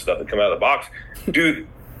Casper and stuff that come out of the box, dude,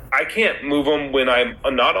 I can't move them when I'm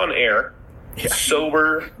not on air,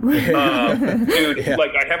 sober, dude.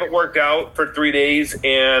 I haven't worked out for 3 days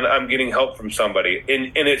and I'm getting help from somebody,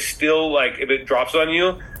 and it's still if it drops on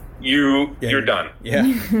you. You're done. Yeah.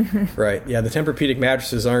 Right. Yeah. The Tempur-Pedic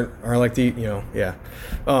mattresses aren't like the,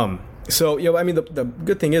 so, I mean, the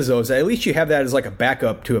good thing is, though, is that at least you have that as like a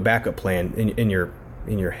backup to a backup plan in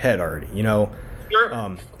your head already,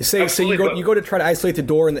 Sure. Say you go to try to isolate the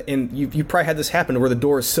door and you probably had this happen where the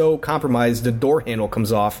door is so compromised, the door handle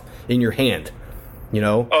comes off in your hand,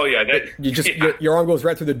 Oh yeah. Your arm goes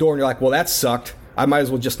right through the door and you're like, well, that sucked. I might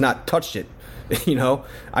as well just not touch it.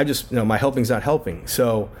 I just, my helping's not helping.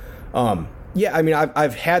 So, I mean,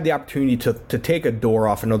 I've had the opportunity to take a door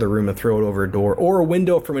off another room and throw it over a door or a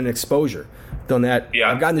window from an exposure. Done that.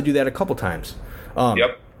 Yeah. I've gotten to do that a couple times.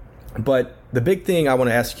 But the big thing I want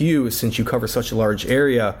to ask you is, since you cover such a large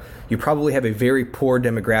area, you probably have a very poor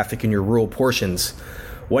demographic in your rural portions.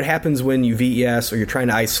 What happens when you VES or you're trying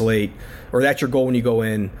to isolate, or that's your goal when you go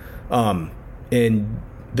in, and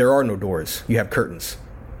there are no doors? You have curtains.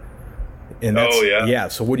 And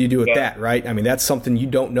that's, so what do you do with that, right? I mean, that's something you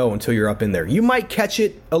don't know until you're up in there. You might catch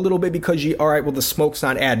it a little bit because the smoke's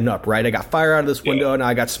not adding up, right? I got fire out of this window, and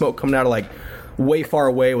I got smoke coming out of way far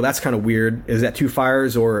away. Well, that's kind of weird. Is that two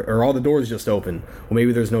fires, or are all the doors just open? Well,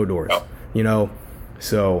 maybe there's no doors,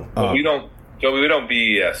 So we don't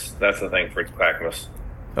BES. That's the thing for Clackamas.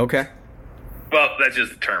 Okay. Well, that's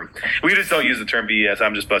just the term. We just don't use the term BES.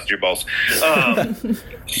 I'm just busting your balls.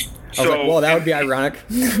 I was like, well, that would be ironic.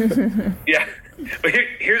 Yeah. But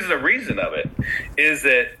here's the reason of it, is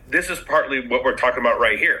that this is partly what we're talking about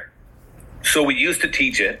right here. So we used to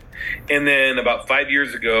teach it, and then about 5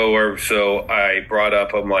 years ago or so, I brought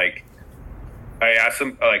up, I asked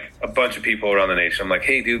them, a bunch of people around the nation, I'm like,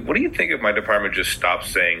 hey, dude, what do you think if my department just stops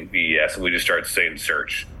saying BES and we just start saying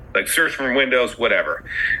search? Search from windows, whatever.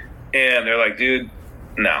 And they're like, dude,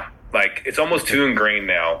 no. It's almost too ingrained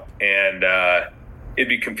now, and it'd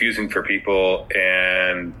be confusing for people,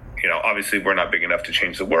 and obviously we're not big enough to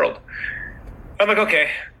change the world. I'm like, okay.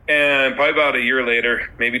 And probably about a year later,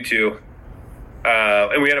 maybe two,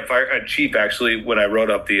 and we had a chief, actually, when I wrote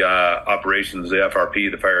up the operations, the FRP,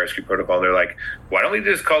 the fire rescue protocol, they're like, why don't we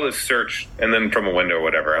just call this search and then from a window or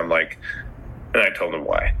whatever? I'm like, and I told them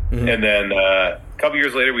why. And then a couple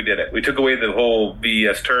years later, we did it. We took away the whole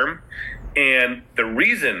VES term, and the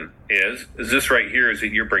reason is this right here is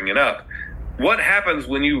that you're bringing up. what happens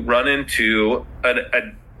when you run into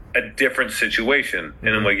a different situation?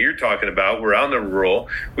 And then like you're talking about, we're out in the rural,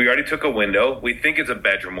 we already took a window, we think it's a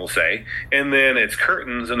bedroom, we'll say, and then it's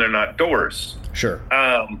curtains and they're not doors. Sure.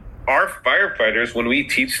 Our firefighters, when we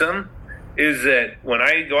teach them, is that when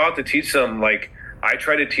I go out to teach them, like I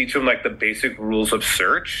try to teach them like the basic rules of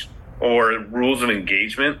search or rules of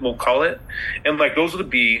engagement, we'll call it. And like those would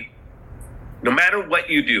be, no matter what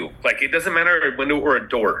you do, like it doesn't matter a window or a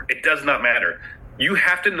door, it does not matter. You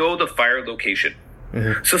have to know the fire location.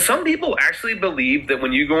 Mm-hmm. So some people actually believe that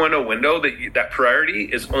when you go in a window, that priority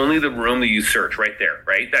is only the room that you search right there,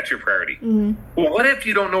 right? That's your priority. Mm-hmm. Well, what if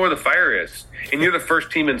you don't know where the fire is and you're the first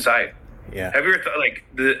team inside? Yeah. Have you ever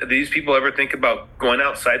thought, these people ever think about going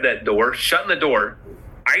outside that door, shutting the door,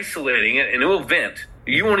 isolating it, and it will vent.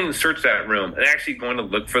 You won't even search that room and actually going to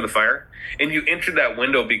look for the fire. And you entered that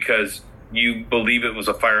window because you believe it was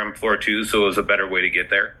a fire on floor 2, so it was a better way to get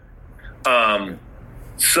there.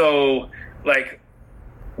 So, like,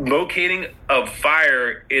 locating a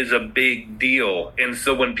fire is a big deal. And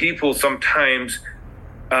so when people sometimes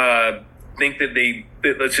think that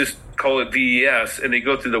let's just call it VES, and they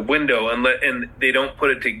go through the window and they don't put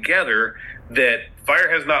it together that fire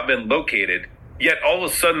has not been located, yet all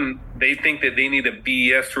of a sudden they think that they need a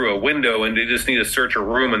VES through a window and they just need to search a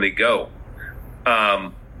room and they go.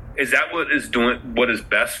 Is that what is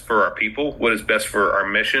best for our people? What is best for our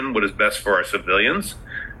mission? What is best for our civilians?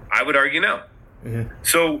 I would argue no. Mm-hmm.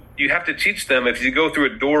 So you have to teach them, if you go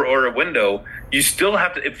through a door or a window, you still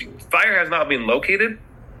have to, if fire has not been located,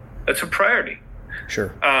 that's a priority. Sure.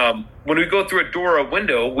 When we go through a door or a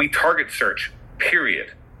window, we target search,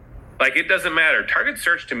 period. Like, it doesn't matter. Target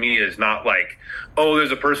search to me is not like, oh,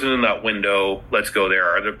 there's a person in that window, let's go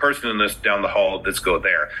there. Or there's a person in this down the hall, let's go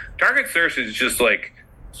there. Target search is just like,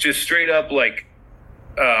 just straight up like,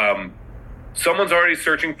 someone's already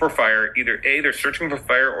searching for fire. Either A, they're searching for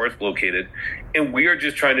fire or it's located. And we are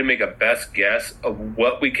just trying to make a best guess of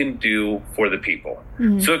what we can do for the people.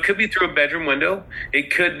 Mm-hmm. So it could be through a bedroom window. It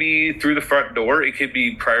could be through the front door. It could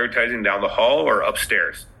be prioritizing down the hall or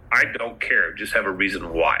upstairs. I don't care. Just have a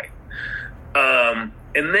reason why.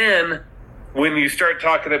 And then when you start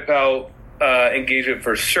talking about engagement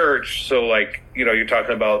for search, so like, you're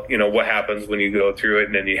talking about, what happens when you go through it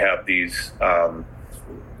and then you have these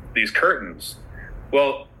curtains.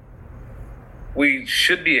 Well, we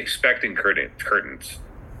should be expecting curtains.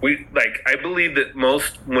 I believe that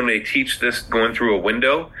most, when they teach this going through a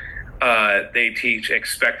window, they teach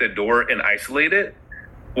expect a door and isolate it.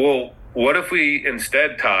 Well, what if we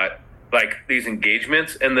instead taught like these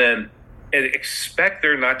engagements and then expect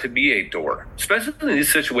there not to be a door, especially in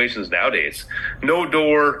these situations nowadays, no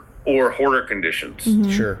door or hoarder conditions. Mm-hmm.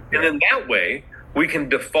 Sure. And then that way we can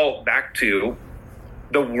default back to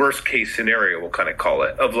the worst case scenario, we'll kind of call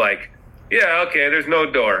it, of like, yeah, okay, there's no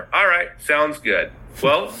door. All right, sounds good.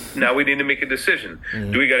 Well, now we need to make a decision.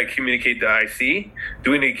 Mm-hmm. Do we got to communicate to IC?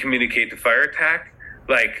 Do we need to communicate to fire attack?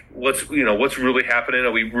 Like, what's really happening?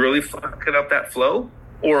 Are we really fucking up that flow,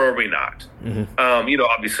 or are we not? Mm-hmm.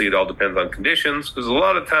 Obviously it all depends on conditions, because a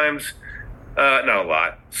lot of times, not a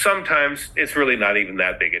lot, sometimes it's really not even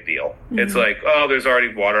that big a deal. Mm-hmm. It's like, oh, there's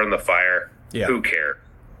already water on the fire. Yeah. Who cares?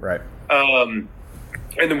 Right.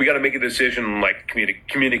 And then we got to make a decision, like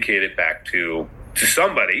communicate it back to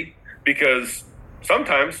somebody, because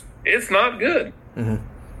sometimes it's not good.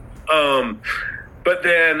 Mm-hmm. But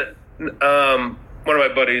then one of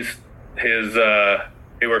my buddies, he's a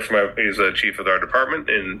chief of our department,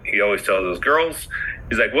 and he always tells his girls,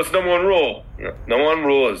 he's like, what's number one rule? Number one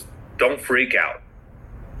rule is don't freak out.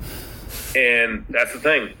 And that's the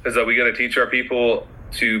thing, is that we got to teach our people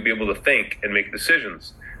to be able to think and make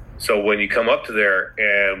decisions. So when you come up to there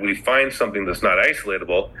and we find something that's not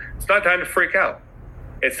isolatable, it's not time to freak out.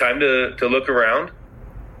 It's time to look around,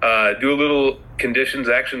 do a little conditions,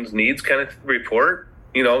 actions, needs kind of report,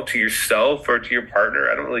 to yourself or to your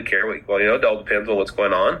partner. I don't really care it all depends on what's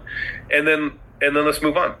going on. And then let's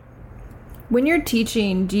move on. When you're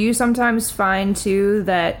teaching, do you sometimes find too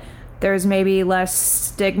that there's maybe less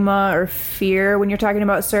stigma or fear when you're talking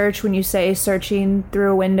about search, when you say searching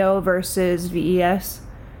through a window versus VES?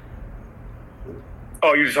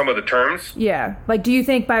 Oh, you're just talking about the terms? Yeah. Like, do you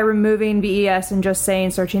think by removing VES and just saying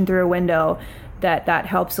searching through a window that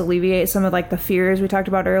helps alleviate some of like the fears we talked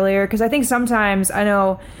about earlier? Because I think sometimes, I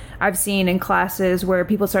know I've seen in classes where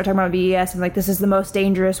people start talking about VES and like, this is the most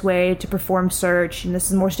dangerous way to perform search and this is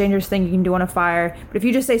the most dangerous thing you can do on a fire. But if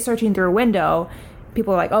you just say searching through a window,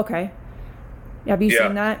 people are like, okay. Have you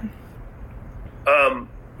seen that?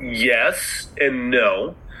 Yes and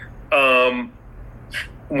no.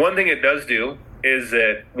 One thing it does do is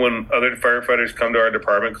that when other firefighters come to our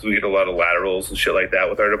department, because we get a lot of laterals and shit like that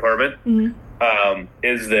with our department,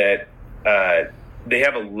 is that they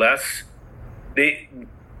have a less the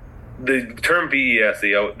term VES,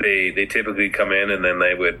 they typically come in and then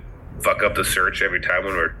they would fuck up the search every time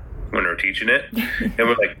when we're teaching it, and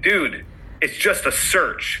we're like, dude, it's just a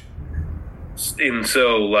search. And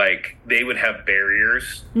so, like, they would have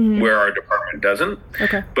barriers where our department doesn't.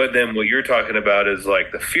 Okay. But then what you're talking about is,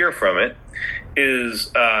 like, the fear from it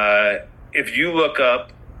is if you look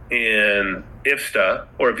up in IFSTA,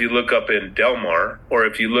 or if you look up in Delmar, or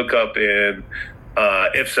if you look up in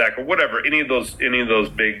IFSAC, or whatever, any of those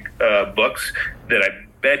big books that I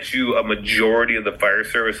bet you a majority of the fire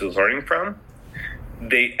service is learning from,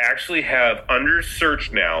 they actually have under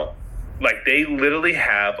search now, like, they literally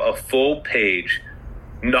have a full page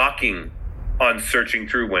knocking on searching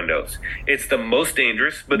through windows. It's the most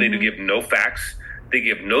dangerous, but they do give no facts. They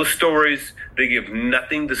give no stories. They give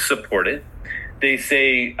nothing to support it. They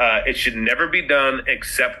say it should never be done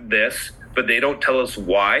except this, but they don't tell us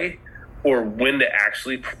why or when to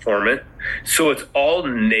actually perform it. So it's all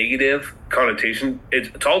negative connotation.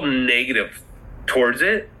 It's all negative towards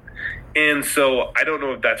it. And so I don't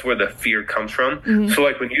know if that's where the fear comes from. So,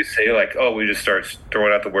 like, when you say, like, oh, we just start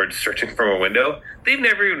throwing out the word searching from a window, they've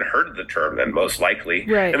never even heard of the term then, most likely.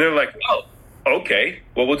 Right. And they're like, oh, okay,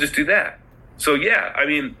 well, we'll just do that. So, yeah, I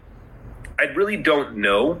mean, I really don't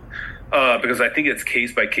know because I think it's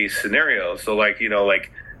case-by-case scenarios. So, like, you know,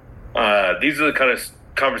 like, these are the kind of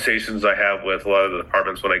conversations I have with a lot of the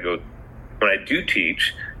departments when I do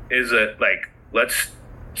teach, is that, like, let's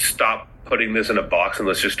stop putting this in a box and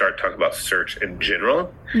let's just start talking about search in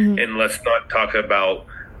general, and let's not talk about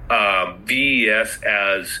VES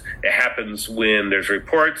as it happens when there's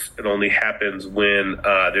reports. It only happens when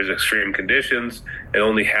there's extreme conditions. It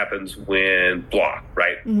only happens when blah,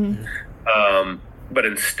 right? But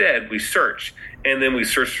instead we search, and then we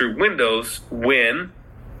search through windows when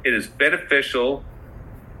it is beneficial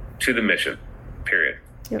to the mission, period.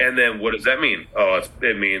 And then what does that mean? Oh,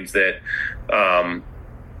 it means that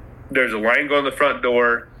there's a line going the front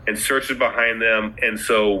door and search is behind them, and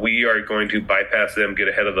so we are going to bypass them, get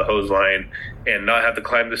ahead of the hose line, and not have to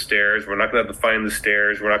climb the stairs. We're not going to have to find the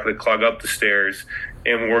stairs. We're not going to clog up the stairs,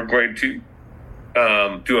 and we're going to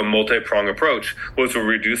do a multi-prong approach, which will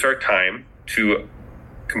reduce our time to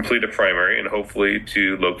complete a primary and hopefully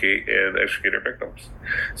to locate and extricate our victims.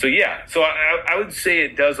 So, yeah, so I would say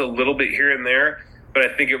it does a little bit here and there, but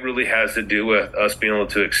I think it really has to do with us being able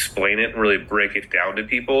to explain it and really break it down to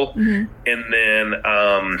people. And then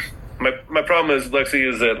my problem is, Lexi,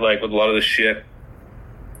 is that, like, with a lot of the shit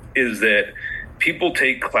is that people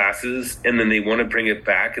take classes and then they want to bring it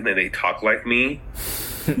back and then they talk like me.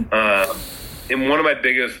 And one of my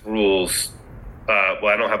biggest rules, well,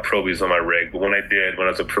 I don't have probies on my rig, but when I did, when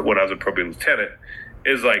I was a probie lieutenant,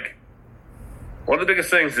 is, like, one of the biggest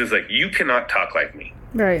things is, like, you cannot talk like me.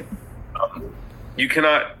 Right.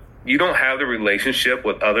 You don't have the relationship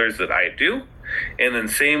with others that I do. And then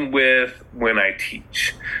same with when I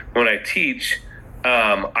teach. When I teach,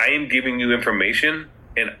 I am giving you information,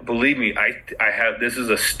 and believe me, this is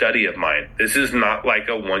a study of mine. This is not like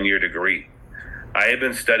a 1-year degree. I have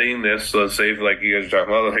been studying this, let's say, like you guys are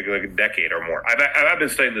talking about, like a decade or more. I've been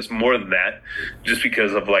studying this more than that, just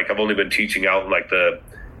because of, like, I've only been teaching out, like, the,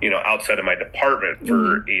 you know, outside of my department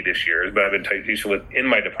for 8-ish years, but I've been teaching within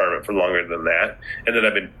my department for longer than that. And then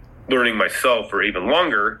I've been learning myself for even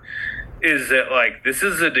longer. Is that, like, this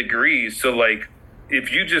is a degree. So, like,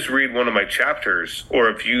 if you just read one of my chapters, or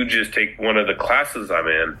if you just take one of the classes I'm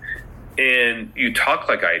in and you talk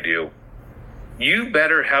like I do, you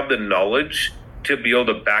better have the knowledge to be able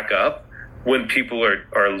to back up when people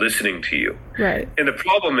are listening to you. Right. And the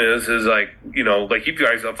problem is like, you know, like, you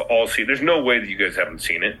guys have all seen, there's no way that you guys haven't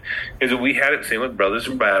seen it, is that we had it same with Brothers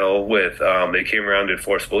in Battle with, they came around, did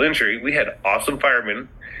forcible injury. We had awesome firemen,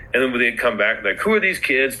 and then they'd come back like, who are these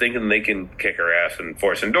kids thinking they can kick our ass and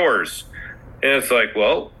force indoors? And it's like,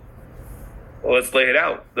 well, let's lay it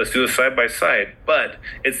out. Let's do it side by side. But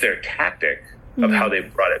it's their tactic of how they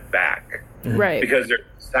brought it back. Right. Because they're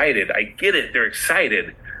excited. I get it. They're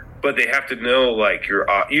excited. But they have to know, like,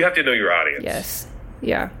 you have to know your audience. Yes.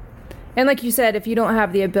 Yeah. And like you said, if you don't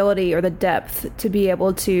have the ability or the depth to be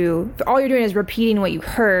able to, if all you're doing is repeating what you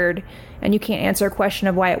heard, and you can't answer a question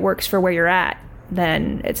of why it works for where you're at,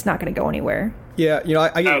 then it's not going to go anywhere. Yeah, you know,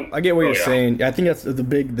 I get what you're saying. I think that's the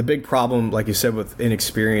big problem, like you said, with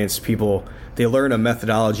inexperienced people. They learn a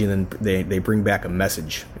methodology and then they bring back a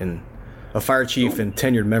message. And a fire chief and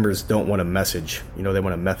tenured members don't want a message. You know, they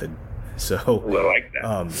want a method. So I like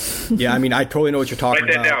that. yeah, I mean, I totally know what you're talking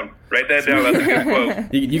about. Write that down. That's a good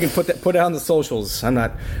quote. You can put it on the socials.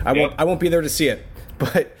 I won't be there to see it,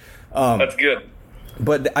 but that's good.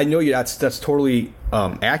 But I know that's totally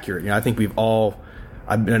accurate. I think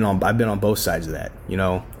I've been on both sides of that.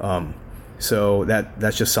 So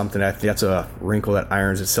that's just something that's a wrinkle that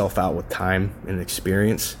irons itself out with time and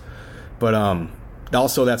experience. But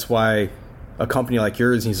also that's why a company like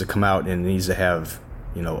yours needs to come out and needs to have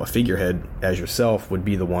a figurehead as yourself would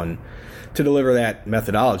be the one to deliver that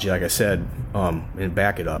methodology, like I said, and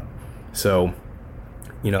back it up. So,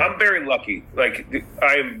 I'm very lucky.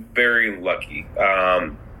 I'm very lucky.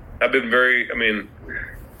 I'm very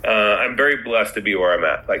blessed to be where I'm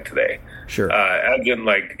at, today. Sure. Again,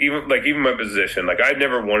 even my position, I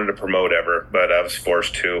never wanted to promote ever, but I was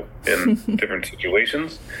forced to in different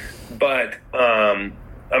situations. But I'm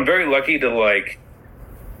very lucky to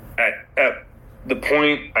at the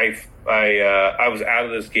point I was out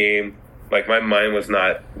of this game. My mind was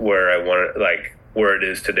not where I wanted, where it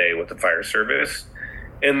is today with the fire service.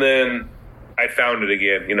 And then I found it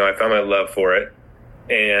again. I found my love for it.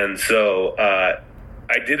 And so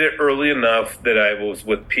I did it early enough that I was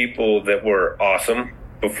with people that were awesome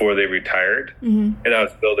before they retired. Mm-hmm. And I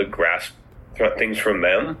was able to grasp things from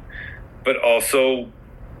them. But also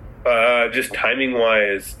just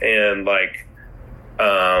timing-wise and,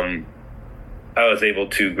 I was able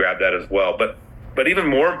to grab that as well. But even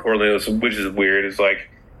more importantly, which is weird, is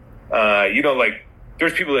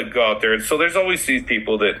there's people that go out there. And so there's always these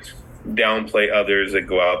people that downplay others that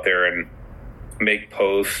go out there and make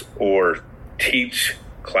posts or teach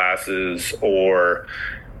classes or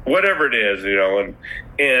whatever it is,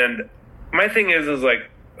 and my thing is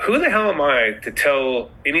who the hell am I to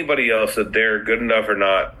tell anybody else that they're good enough or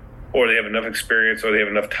not, or they have enough experience or they have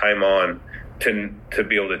enough time on to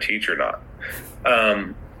be able to teach or not.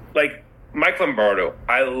 Mike Lombardo,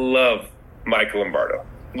 I love Mike Lombardo.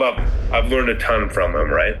 Love him. I've learned a ton from him,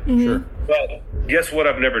 right? Mm-hmm. Sure. But guess what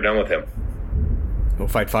I've never done with him? Go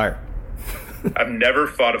fight fire. I've never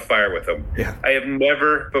fought a fire with him. Yeah. I have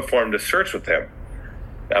never performed a search with him.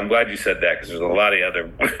 I'm glad you said that because there's a lot of other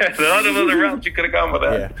routes you could have gone with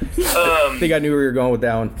that. Yeah. I think I knew where you were going with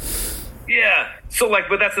that one. Yeah. So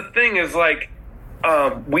but that's the thing is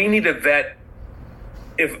we need to vet.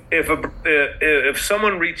 If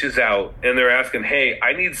someone reaches out and they're asking, hey,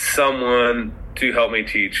 I need someone to help me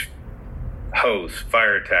teach hose,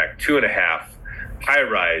 fire attack, 2.5, high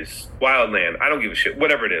rise, wildland, I don't give a shit,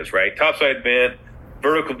 whatever it is, right? Topside vent,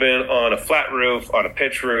 vertical vent on a flat roof, on a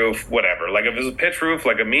pitch roof, whatever. If it's a pitch roof,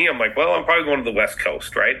 I'm probably going to the West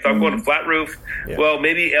Coast, right? If I'm going to flat roof, well,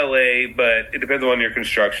 maybe LA, but it depends on your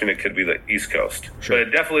construction. It could be the East Coast. Sure. But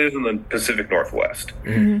it definitely isn't the Pacific Northwest.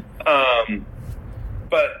 Mm-hmm.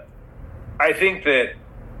 But I think that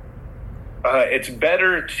it's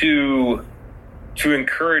better to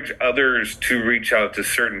encourage others to reach out to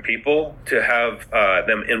certain people to have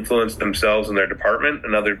them influence themselves in their department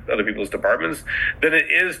and other people's departments than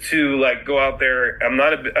it is to go out there.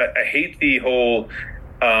 I hate the whole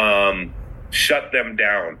shut them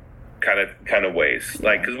down kind of ways,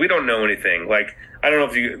 because we don't know anything. I don't know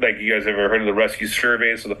if you guys ever heard of the rescue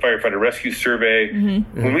survey, so the firefighter rescue survey.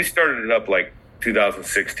 Mm-hmm. When we started it up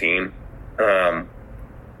 2016,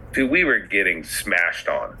 dude, we were getting smashed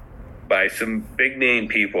on by some big name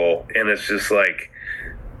people, and it's just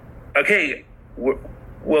okay,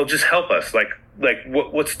 well, just help us.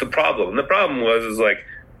 What's the problem? And the problem was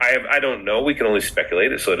I don't know. We can only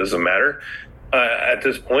speculate it, so it doesn't matter at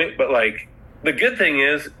this point. But the good thing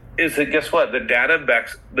is that guess what? The data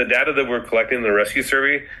that we're collecting in the rescue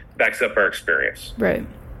survey backs up our experience. Right.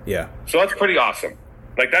 Yeah. So that's pretty awesome.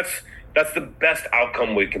 That's the best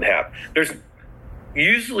outcome we can have. There's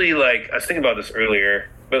usually I was thinking about this earlier,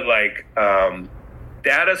 but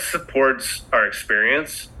data supports our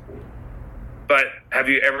experience. But have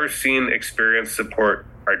you ever seen experience support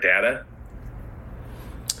our data?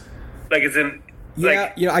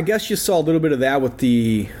 I guess you saw a little bit of that with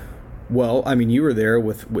the. Well, I mean, you were there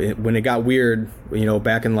when it got weird.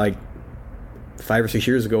 Back in 5 or 6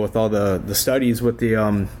 years ago with all the studies with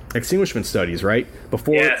the extinguishment studies, right?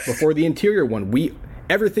 Before the interior one,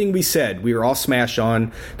 everything we said, we were all smashed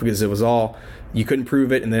on because it was all, you couldn't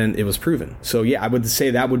prove it, and then it was proven. So yeah, I would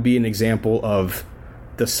say that would be an example of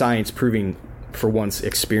the science proving for one's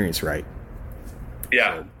experience right.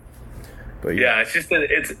 Yeah. So, but it's just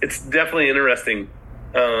it's definitely interesting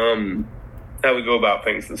how we go about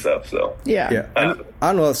things and stuff. So yeah. I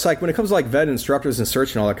don't know. It's when it comes to vet instructors and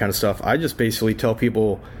search and all that kind of stuff, I just basically tell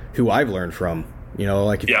people who I've learned from.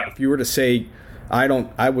 If you were to say,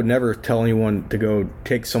 I would never tell anyone to go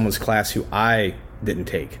take someone's class who I didn't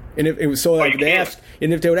take. And if it was so, like, if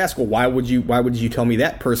they would ask, well, why would you tell me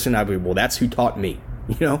that person? I'd be, well, that's who taught me.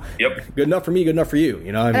 Yep. Good enough for me, good enough for you.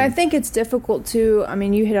 And I think it's difficult to,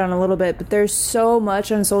 you hit on a little bit, but there's so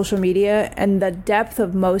much on social media, and the depth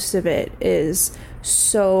of most of it is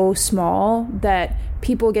so small that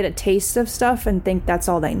people get a taste of stuff and think that's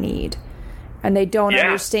all they need. And they don't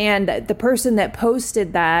understand that the person that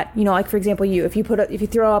posted that, like, for example, if you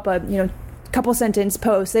throw up a, couple sentence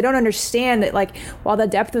post, they don't understand that, like, while the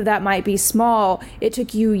depth of that might be small, it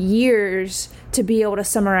took you years to be able to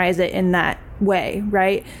summarize it in that way,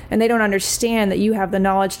 right? And they don't understand that you have the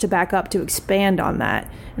knowledge to back up to expand on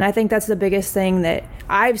that. And I think that's the biggest thing that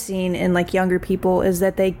I've seen in, like, younger people, is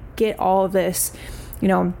that they get all of this,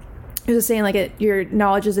 there's a saying, like, your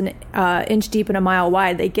knowledge is an inch deep and a mile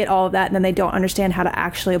wide. They get all of that, and then they don't understand how to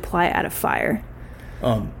actually apply it at a fire.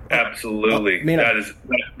 Absolutely.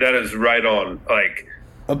 That is right on. Like,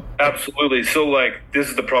 absolutely. So, like, this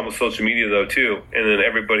is the problem with social media, though, too. And then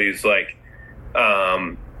everybody's, like,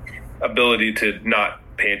 ability to not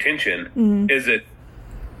pay attention is that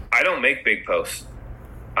I don't make big posts.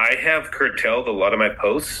 I have curtailed a lot of my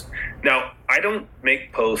posts. Now, I don't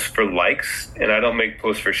make posts for likes, and I don't make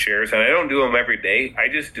posts for shares, and I don't do them every day. I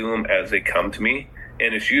just do them as they come to me.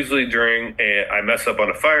 And it's usually during I mess up on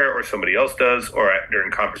a fire, or somebody else does, or during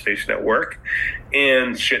conversation at work,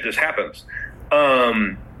 and shit just happens.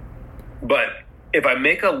 But if I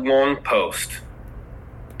make a long post,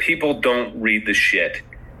 people don't read the shit,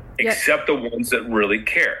 except the ones that really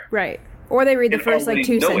care. Right. Or they read the first, like,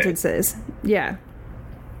 2 sentences. Yeah.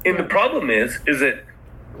 And the problem is that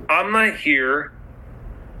I'm not here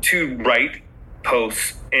to write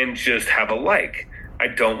posts and just have a like. I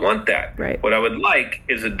don't want that. Right. What I would like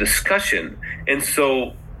is a discussion. And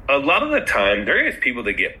so a lot of the time, there is people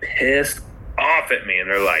that get pissed off at me, and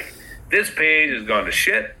they're like, this page has gone to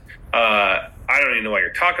shit. I don't even know why you're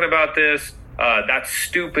talking about this. That's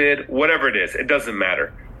stupid. Whatever it is, it doesn't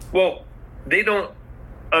matter. Well, they don't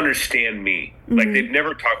understand me. Like, they've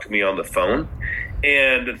never talked to me on the phone.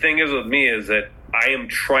 And the thing is with me is that I am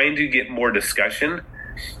trying to get more discussion.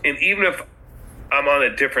 And even if I'm on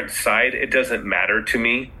a different side, it doesn't matter to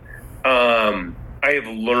me. I have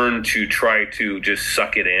learned to try to just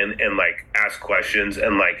suck it in and, like, ask questions.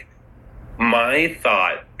 And, like, my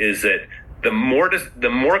thought is that the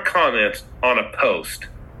more comments on a post,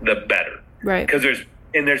 the better. Right. Because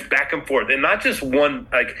there's back and forth, and not just one.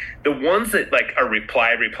 Like, the ones that, like, are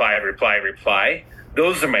reply.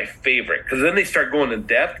 Those are my favorite, because then they start going in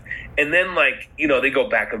depth, and then, like, they go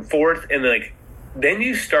back and forth, and, like, then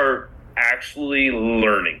you start actually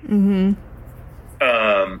learning.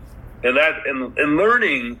 And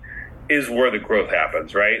learning is where the growth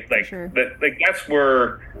happens, right? Like, sure. That's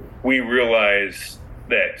where we realize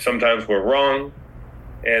that sometimes we're wrong,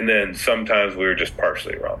 and then sometimes we're just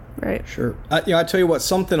partially wrong. Right. Sure. I tell you what,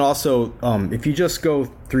 something also, if you just go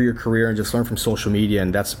through your career and just learn from social media,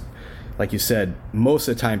 and that's, like you said, most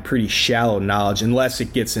of the time pretty shallow knowledge, unless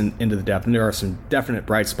it gets into the depth. And there are some definite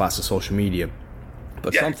bright spots of social media.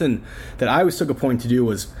 But something that I always took a point to do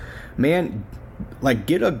was, man, like,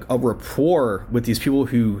 get a rapport with these people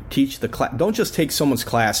who teach the class. Don't just take someone's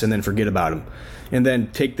class and then forget about them, and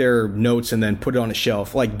then take their notes and then put it on a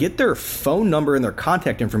shelf. Like, get their phone number and their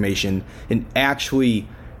contact information and actually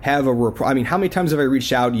have a rapport. I mean, how many times have I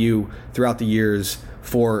reached out to you throughout the years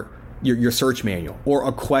for your search manual or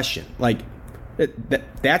a question? Like,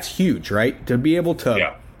 that's huge, right? To be able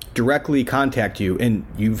to directly contact you, and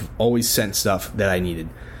you've always sent stuff that I needed.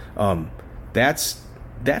 That's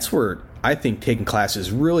where I think taking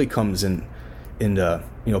classes really comes in,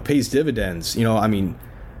 pays dividends. I mean,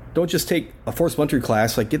 don't just take a forced entry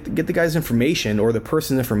class. Like, get the guy's information or the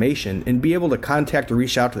person's information, and be able to contact or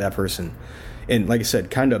reach out to that person. And like I said,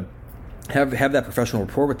 kind of have that professional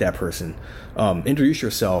rapport with that person. Introduce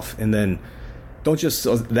yourself, and then don't just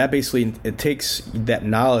that. Basically, it takes that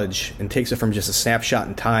knowledge and takes it from just a snapshot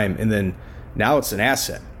in time, and then now it's an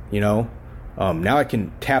asset. Now I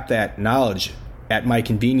can tap that knowledge at my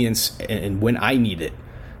convenience and when I need it.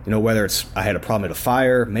 Whether it's I had a problem at a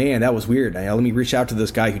fire, man, that was weird. Let me reach out to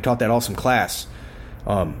this guy who taught that awesome class.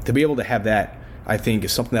 To be able to have that, I think,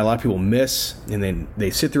 is something that a lot of people miss. And then they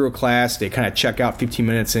sit through a class, they kind of check out 15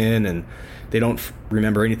 minutes in, and they don't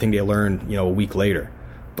remember anything they learned, a week later.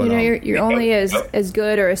 But, you're only as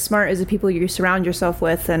good or as smart as the people you surround yourself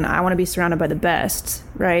with, and I want to be surrounded by the best,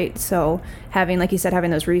 right? So having, like you said, having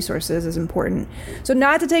those resources is important. So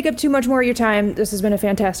not to take up too much more of your time, this has been a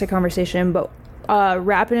fantastic conversation, but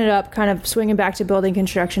wrapping it up, kind of swinging back to building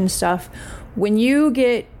construction stuff, when you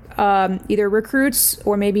get either recruits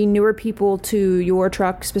or maybe newer people to your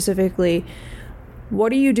truck specifically,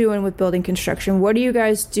 what are you doing with building construction? What do you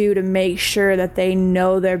guys do to make sure that they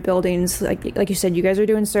know their buildings? Like you said, you guys are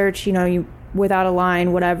doing search, you without a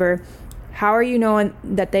line, whatever. How are you knowing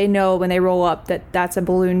that they know when they roll up that that's a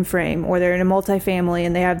balloon frame, or they're in a multifamily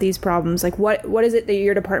and they have these problems? Like what is it that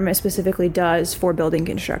your department specifically does for building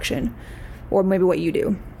construction, or maybe what you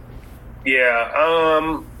do? Yeah.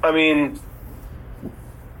 I mean,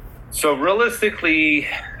 so realistically,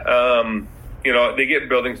 they get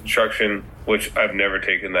building construction, which I've never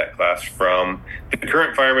taken that class from. The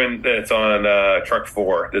current fireman that's on truck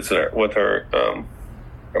 4, that's with our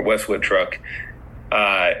Westwood truck,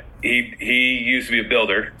 he used to be a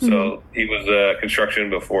builder, so he was construction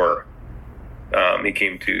before he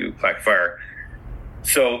came to Black Fire.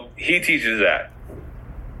 So he teaches that.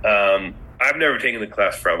 I've never taken the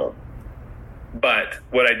class from him, but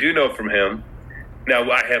what I do know from him, now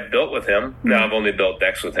I have built with him. Now I've only built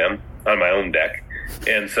decks with him on my own deck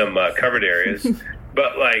and some covered areas,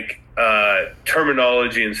 but like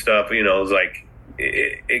terminology and stuff, is like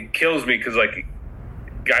it kills me, because like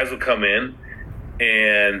guys will come in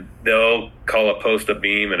and they'll call a post a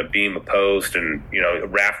beam and a beam a post, and a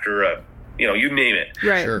rafter you name it.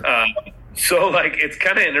 Right. Sure. So like it's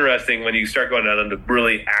kind of interesting when you start going out into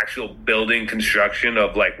really actual building construction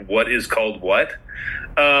of like what is called what.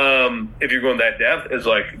 If you're going that depth, it's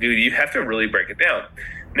like, dude, you have to really break it down.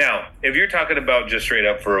 Now, if you're talking about just straight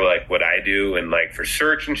up for like what I do and like for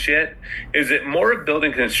search and shit, is it more of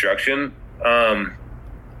building construction?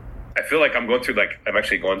 I feel like I'm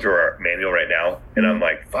actually going through our manual right now, and I'm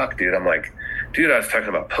like, fuck, dude. I'm like, dude, I was talking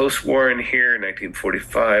about post-war in here,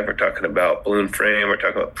 1945. We're talking about balloon frame. We're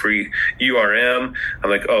talking about pre-URM. I'm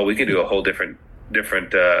like, oh, we can do a whole different.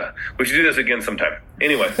 We should do this again sometime.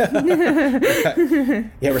 Anyway.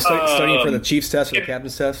 Yeah, we're studying for the chief's test or the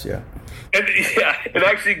captain's test. Yeah. And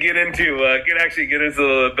actually get into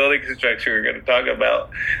the building construction we're going to talk about.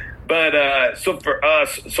 But so for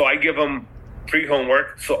us, so I give them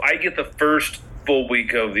pre-homework. So I get the first full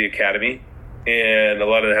week of the academy, and a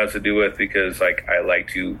lot of it has to do with because like I like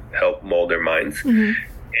to help mold their minds,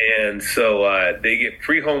 and so they get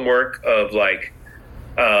pre-homework of like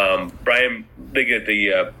Brian. They get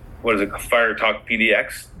the Fire Talk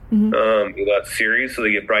PDX that series. So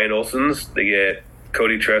they get Brian Olson's, they get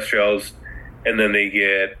Cody Terrestrial's, and then they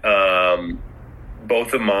get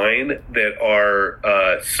both of mine that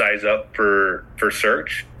are size up for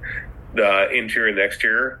search, the interior and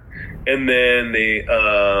exterior, and then they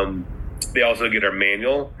also get our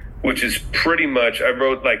manual, which is pretty much, I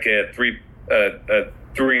wrote like a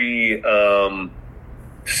three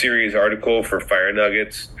series article for Fire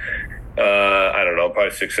Nuggets. I don't know,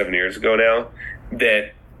 probably 6-7 years ago now,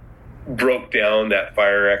 that broke down that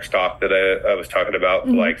Fire X talk that I was talking about,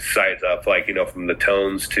 like size up, like, from the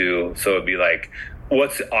tones to, so it'd be like,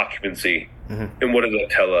 what's the occupancy and what does that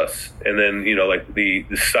tell us? And then, like the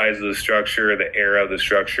size of the structure, the area of the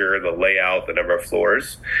structure, the layout, the number of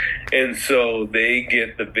floors. And so they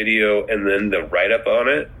get the video and then the write up on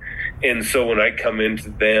it. And so when I come into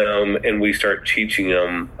them and we start teaching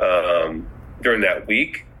them during that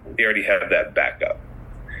week, they already have that backup.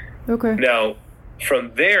 Okay. Now,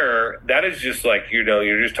 from there, that is just like,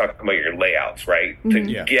 you're just talking about your layouts, right?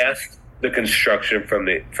 To guess the construction from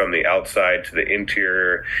the outside to the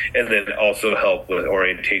interior, and then also help with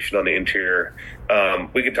orientation on the interior.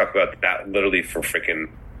 We could talk about that literally for freaking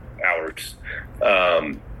hours.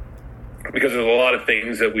 Because there's a lot of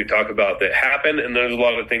things that we talk about that happen, and there's a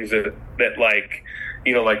lot of things that like,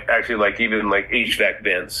 like actually like even like HVAC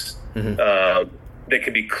vents, that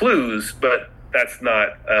could be clues, but that's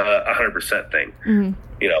not 100% thing,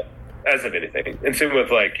 as of anything. And same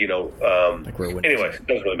with like, anyways, it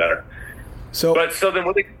doesn't really matter. So then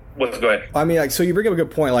let's go ahead. I mean, so you bring up a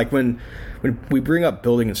good point. Like when we bring up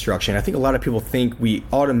building construction, I think a lot of people think we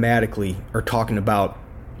automatically are talking about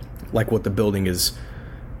like what the building is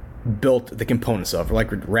built, the components of, or like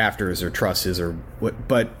rafters or trusses or what.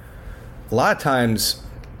 But a lot of times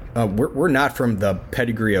we're not from the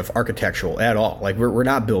pedigree of architectural at all. Like we're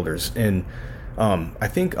not builders, and I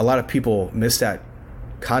think a lot of people miss that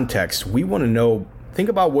context. We want to know. Think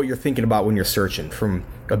about what you're thinking about when you're searching from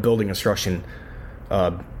a building construction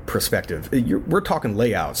perspective. We're talking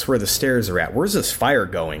layouts, where the stairs are at. Where's this fire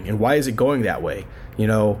going, and why is it going that way?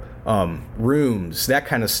 Rooms, that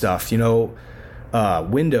kind of stuff.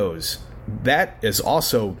 Windows. That is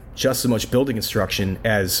also just as much building construction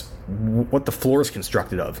as what the floor is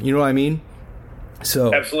constructed of. You know what I mean?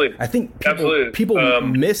 So absolutely, I think people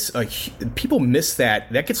miss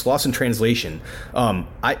that. That gets lost in translation.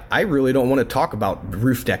 I really don't want to talk about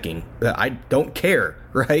roof decking. I don't care,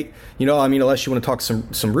 right? Unless you want to talk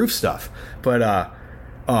some roof stuff. But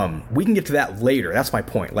We can get to that later. That's my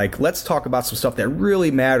point. Like, let's talk about some stuff that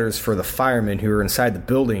really matters for the firemen who are inside the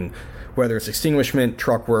building, whether it's extinguishment,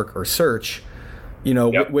 truck work, or search,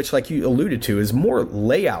 which, like you alluded to, is more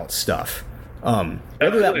layout stuff.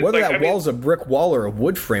 Whether that wall's a brick wall or a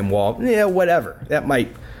wood frame wall, whatever.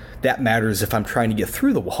 That matters if I'm trying to get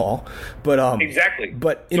through the wall. But exactly.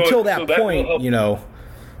 But until that point,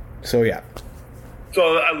 So yeah.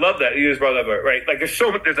 So I love that you just brought that up, right?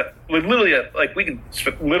 Like we can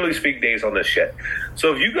literally speak days on this shit.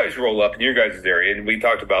 So if you guys roll up in your guys' area, and we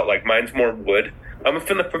talked about like mine's more wood, I'm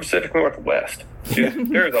from the Pacific Northwest. Dude,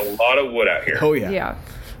 there's a lot of wood out here. Oh yeah. Yeah.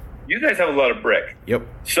 You guys have a lot of brick. Yep.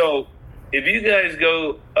 So if you guys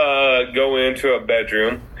go into a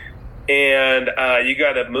bedroom and you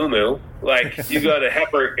got a moo-moo, like you got a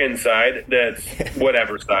heifer inside that's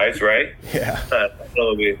whatever size, right? Yeah.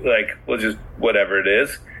 We'll just whatever it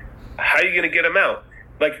is. How are you going to get them out?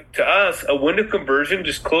 Like to us, a window conversion,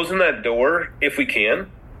 just closing that door if we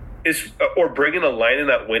can, or bringing a line in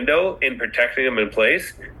that window and protecting them in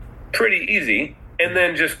place, pretty easy. And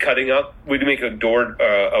then just cutting up, we'd make a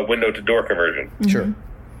window to door conversion. Mm-hmm. Sure.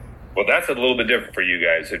 Well, that's a little bit different for you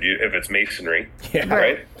guys if it's masonry,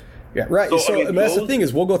 right? Yeah, right. So that's the thing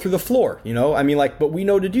is we'll go through the floor, but we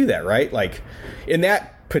know to do that, right? Like in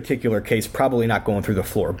that particular case, probably not going through the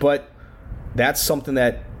floor, but that's something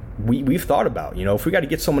that we've thought about. If we got to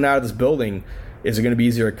get someone out of this building, is it going to be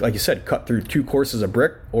easier, like you said, cut through 2 courses of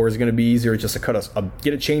brick, or is it going to be easier just to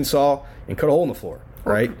get a chainsaw and cut a hole in the floor,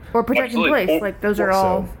 right? Or protect in place, like those are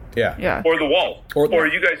all. Yeah. Or the wall. Or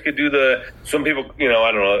you guys could do some people,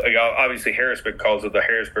 I don't know, like obviously Harrisburg calls it the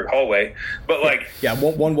Harrisburg hallway, but like. Yeah,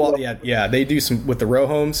 one wall, yeah, they do some, with the row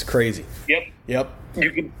homes, crazy. Yep.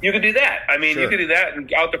 You could do that. I mean, You could do that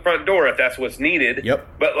and out the front door if that's what's needed. Yep.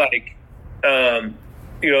 But like,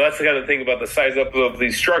 that's the kind of thing about the size up of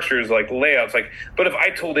these structures, like layouts. Like, but if I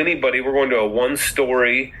told anybody we're going to a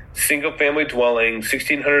 1-story, single-family dwelling,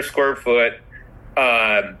 1,600 square foot,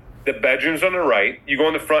 the bedroom's on the right. You go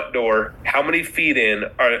in the front door. How many feet in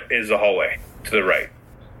is the hallway to the right?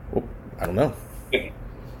 Well, I don't know.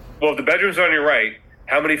 Well, if the bedroom's on your right,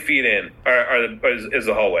 how many feet in is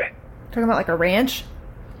the hallway? Talking about like a ranch?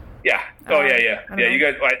 Yeah. Yeah. You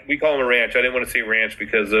guys, we call them a ranch. I didn't want to say ranch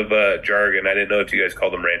because of jargon. I didn't know if you guys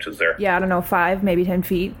called them ranches there. Yeah, I don't know, 5, maybe 10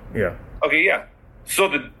 feet. Yeah. Okay, yeah.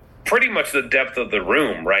 So pretty much the depth of the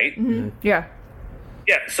room, right? Mm-hmm. Yeah.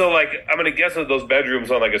 Yeah, so like I'm gonna guess that those bedrooms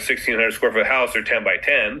on like a 1,600 square foot house are 10 by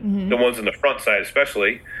 10. Mm-hmm. The ones in the front side,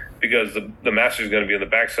 especially because the master's going to be on the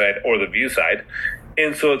back side or the view side,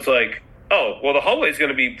 and so it's like, oh, well, the hallway is going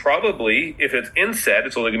to be probably, if it's inset,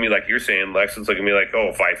 it's only going to be like you're saying, Lex. It's going to be like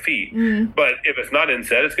 5 feet. Mm-hmm. But if it's not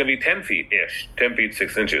inset, it's going to be 10 feet ish, 10 feet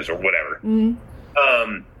 6 inches or whatever.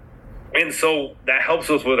 Mm-hmm. And so that helps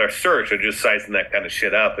us with our search of just sizing that kind of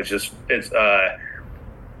shit up. It's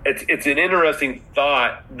an interesting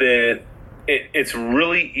thought that it's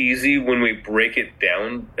really easy when we break it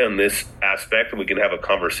down in this aspect and we can have a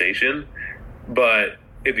conversation. But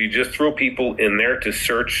if you just throw people in there to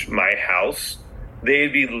search my house,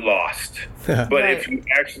 they'd be lost. But right. If you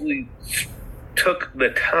actually took the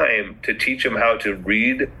time to teach them how to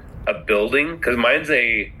read a building, because mine's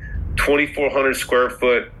a 2,400 square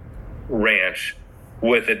foot ranch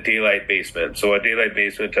with a daylight basement. So a daylight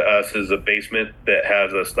basement to us is a basement that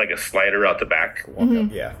has a slider out the back.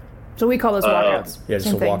 Mm-hmm. Yeah. So we call those walkouts. Yeah,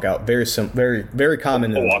 just a walkout. Very, very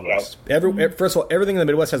common in the Midwest. First of all, everything in the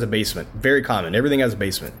Midwest has a basement. Very common. Everything has a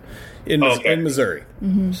basement in Missouri.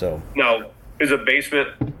 Mm-hmm. So now, is a basement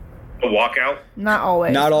a walkout? Not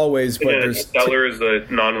always. Not always, but there's cellar is the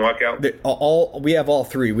non-walkout. We have all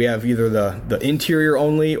three. We have either the interior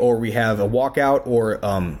only, or we have a walkout, or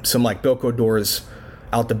some like Bilko doors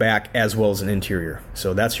out the back, as well as an interior.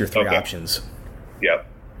 So that's your three options. Yep.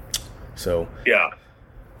 So yeah.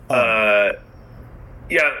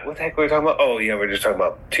 What the heck were we talking about? Oh, yeah, we're just talking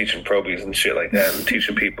about teaching probies and shit like that, and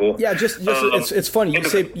teaching people. Yeah, just it's funny.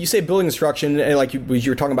 You say building instruction, and like you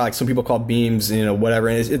were talking about, like some people call beams, whatever.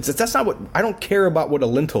 And that's not what I don't care about. What a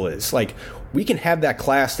lintel is. Like, we can have that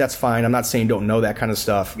class. That's fine. I'm not saying don't know that kind of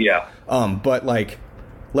stuff. Yeah. But like,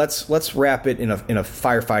 let's wrap it in a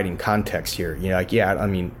firefighting context here.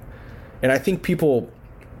 And I think people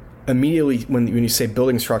immediately, when you say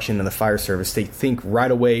building instruction in the fire service, they think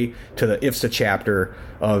right away to the IFSA chapter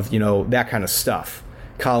of, that kind of stuff.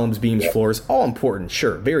 Columns, beams, floors, all important,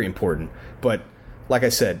 sure, very important. But like I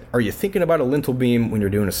said, are you thinking about a lintel beam when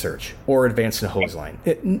you're doing a search or advancing a hose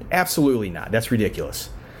line? Absolutely not. That's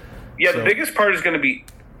ridiculous. Yeah, the biggest part is going to be,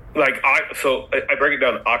 I break it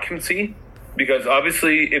down occupancy, because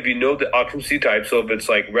obviously if you know the occupancy type, so if it's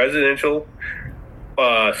like residential,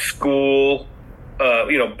 school,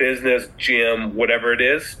 business, gym, whatever it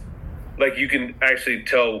is, like you can actually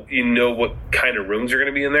tell, what kind of rooms are going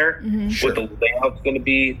to be in there, what the layout's going to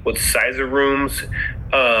be, what size of rooms,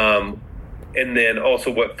 and then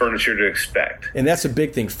also what furniture to expect. And that's a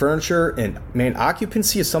big thing. Furniture and, man,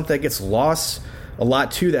 occupancy is something that gets lost a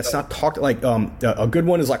lot too. That's not talked, like a good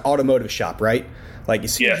one is like automotive shop, right? Like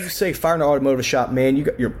as soon as you say fire in an automotive shop, man,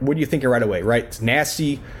 what are you thinking right away, right? It's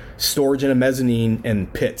nasty storage in a mezzanine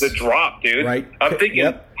and pits. The drop, dude. Right? I'm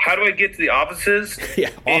thinking, how do I get to the offices?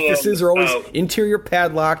 Yeah, offices are always interior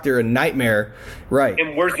padlocked. They're a nightmare. Right.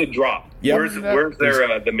 And where's the drop? Yep. Where's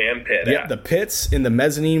their the man pit at? The pits in the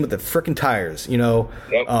mezzanine with the frickin' tires,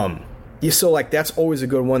 Yep. So, like, that's always a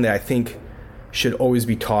good one that I think should always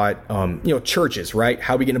be taught. Churches, right?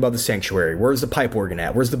 How we getting above the sanctuary? Where's the pipe organ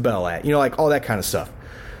at? Where's the bell at? Like all that kind of stuff.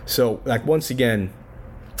 So, like, once again,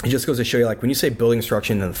 it just goes to show you, like, when you say building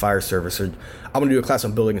instruction in the fire service, or I'm going to do a class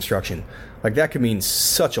on building instruction, like, that could mean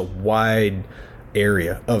such a wide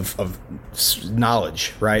area of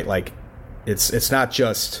knowledge, right? Like, it's not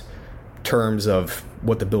just terms of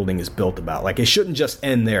what the building is built about. Like, it shouldn't just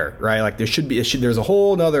end there, right? Like, there's a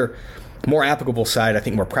whole other more applicable side, I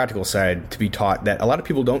think more practical side to be taught that a lot of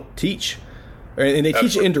people don't teach. And they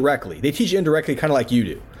teach indirectly. They teach indirectly kind of like you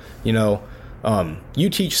do, you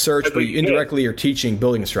teach search, but you indirectly are teaching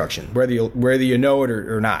building instruction, whether you know it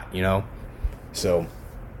or not, So,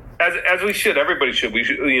 as we should, everybody should. We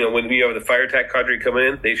should, when we have the fire tech cadre coming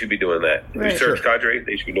in, they should be doing that. Right. The search cadre,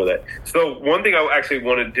 they should be doing that. So, one thing I actually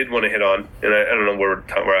did want to hit on, and I don't know we're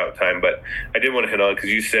out of time, but I did want to hit on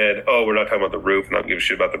because you said, we're not talking about the roof, and I don't give a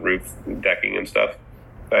shit about the roof decking and stuff,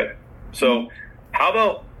 right? So, how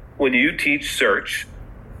about when you teach search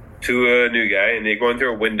to a new guy and they're going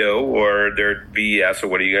through a window or their VES or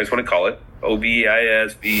what do you guys want to call it?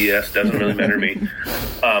 OBIS, VES, doesn't really matter to me.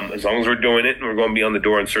 As long as we're doing it and we're going beyond the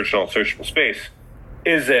door and searching all searchable space,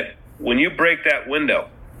 is that when you break that window,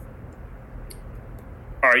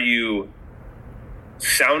 are you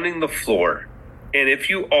sounding the floor? And if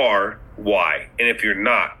you are, why? And if you're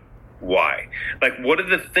not, why? Like, what are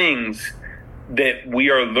the things that we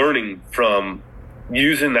are learning from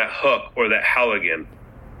using that hook or that Halligan?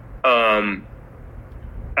 I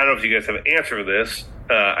don't know if you guys have an answer for this.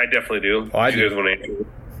 I definitely do. Oh, I do. You guys want to answer?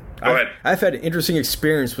 Go ahead. I've had an interesting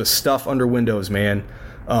experience with stuff under windows, man.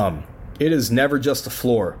 It is never just the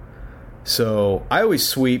floor. So I always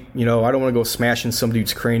sweep. I don't want to go smashing some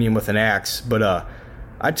dude's cranium with an axe. But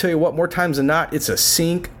I tell you what, more times than not, it's a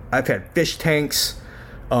sink. I've had fish tanks.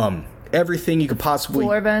 Everything you could possibly...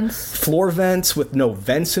 Floor vents with no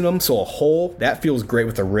vents in them. So a hole, that feels great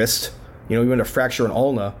with a wrist. You want to fracture an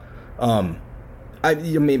ulna.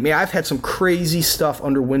 I've had some crazy stuff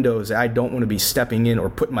under windows that I don't want to be stepping in or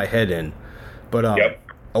putting my head in. But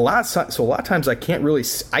a lot of times I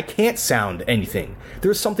can't sound anything.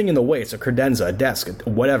 There's something in the way. It's a credenza, a desk,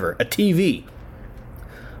 whatever, a TV.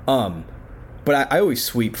 But I always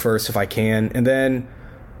sweep first if I can, and then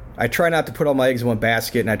I try not to put all my eggs in one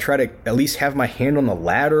basket, and I try to at least have my hand on the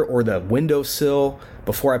ladder or the windowsill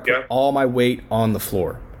before I put all my weight on the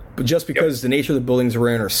floor. But just because the nature of the buildings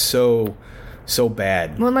we're in are so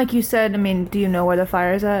bad. Well, like you said, do you know where the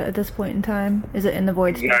fire is at this point in time? Is it in the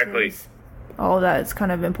void spaces? Exactly. All of that is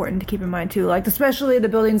kind of important to keep in mind, too. Like, especially the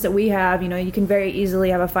buildings that we have, you can very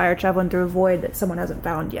easily have a fire traveling through a void that someone hasn't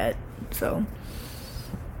found yet. So...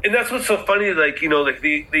 And that's what's so funny, like,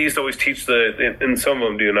 they used to always teach and some of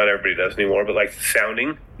them do, not everybody does anymore, but like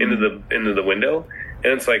sounding into the window.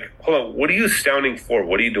 And it's like, hold on, what are you sounding for?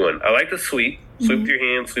 What are you doing? I like to sweep with your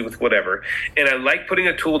hands, sweep with whatever. And I like putting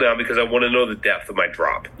a tool down because I want to know the depth of my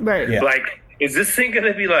drop. Right. Yeah. Like, is this thing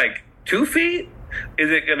going to be like 2 feet? Is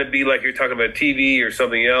it going to be like you're talking about TV or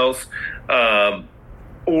something else?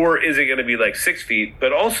 Or is it going to be like 6 feet?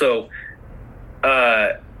 But also,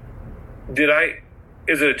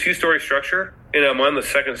 is it a 2-story structure and I'm on the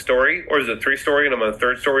second story? Or is it a 3-story and I'm on the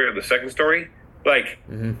third story or the second story? Like,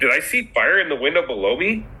 did I see fire in the window below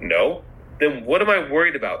me? No. Then what am I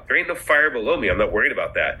worried about? There ain't no fire below me. I'm not worried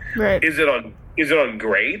about that. Right. Is it on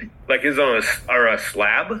grade? Like, is it on a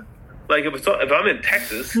slab? Like, if I'm in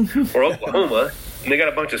Texas or Oklahoma and they got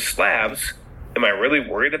a bunch of slabs, am I really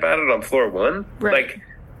worried about it on floor 1? Right. Like,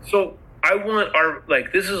 so I want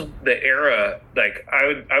this is the era, like,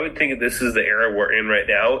 I would think this is the era we're in right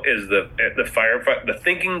now, is the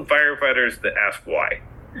thinking firefighters that ask why.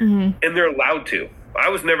 Mm-hmm. And they're allowed to. I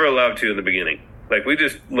was never allowed to in the beginning. Like, we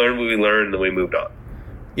just learned what we learned and then we moved on.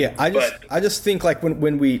 Yeah, I just think like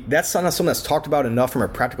when we, that's not something that's talked about enough from a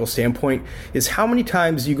practical standpoint, is how many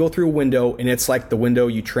times you go through a window and it's like the window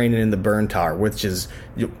you train in the burn tower, which is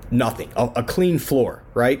nothing, a clean floor,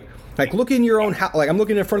 right? Like look in your own house. Like I'm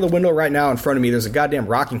looking in front of the window right now in front of me. There's a goddamn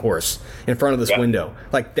rocking horse in front of this window.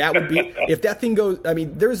 Like that would be, if that thing goes, I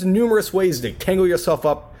mean, there's numerous ways to tangle yourself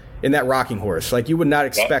up in that rocking horse. Like you would not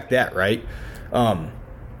expect that, right? I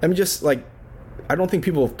mean, just like, I don't think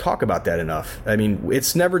people talk about that enough. I mean,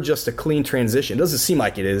 it's never just a clean transition. It doesn't seem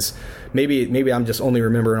like it is. Maybe I'm just only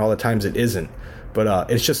remembering all the times it isn't. But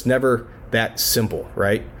it's just never that simple,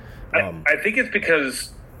 right? I think it's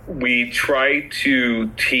because we try to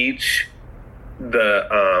teach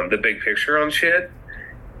the big picture on shit,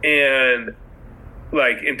 and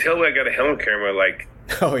like until I got a helmet camera, like,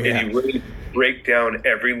 and you really break down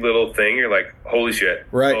every little thing, you're like, holy shit.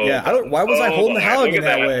 Right, yeah. Why was I holding the Halligan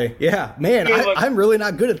that way? Yeah, man, I'm really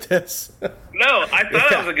not good at this. No, I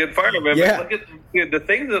thought I was a good fireman, but look at the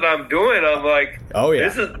things that I'm doing. I'm like,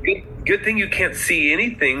 this is good thing you can't see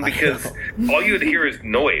anything because all you would hear is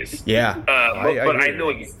noise. Yeah. But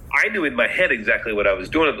I knew in my head exactly what I was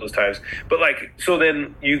doing at those times. But like, so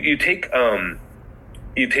then you take that,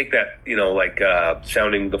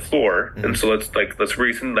 sounding the floor. Mm-hmm. And so let's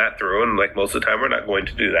reason that through. And like most of the time, we're not going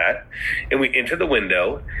to do that. And we enter the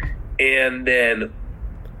window, and then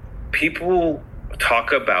people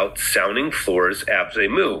talk about sounding floors as they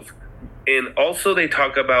move. And also they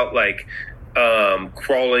talk about like,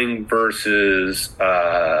 crawling versus,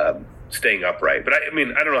 staying upright. But I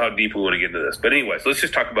mean, I don't know how deep we want to get into this, but anyways, let's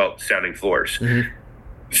just talk about sounding floors. Mm-hmm.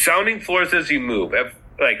 Sounding floors as you move.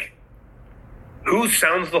 Like, who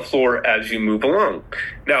sounds the floor as you move along?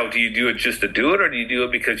 Now, do you do it just to do it, or do you do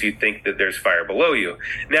it because you think that there's fire below you?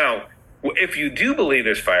 Now, if you do believe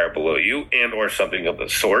there's fire below you and or something of the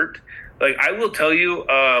sort, like I will tell you,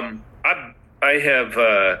 I have,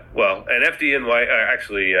 an FDNY,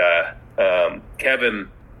 Kevin,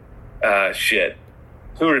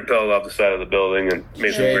 who repelled off the side of the building and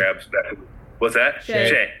made some grabs back. What's that?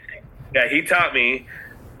 Shay. Yeah, he taught me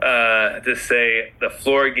to say the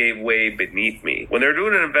floor gave way beneath me. When they're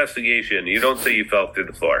doing an investigation, you don't say you fell through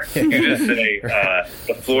the floor. You just say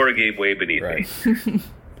the floor gave way beneath me.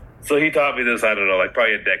 So he taught me this, I don't know, like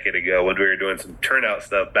probably a decade ago when we were doing some turnout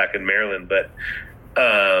stuff back in Maryland. But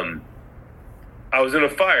I was in a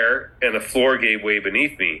fire and the floor gave way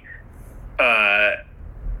beneath me. I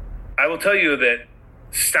will tell you that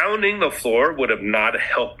sounding the floor would have not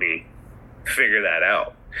helped me figure that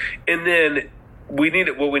out. And then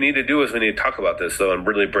what we need to do is we need to talk about this though and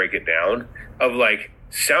really break it down of like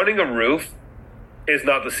sounding a roof is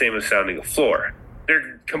not the same as sounding a floor.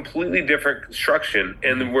 They're completely different construction,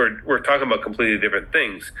 and we're talking about completely different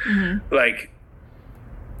things. Mm-hmm. Like,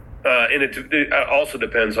 and it also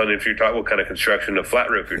depends on if you're talking what kind of construction, a flat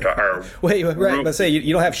roof you're talking. Wait, right? Let's say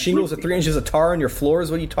you don't have shingles with 3 inches of tar on your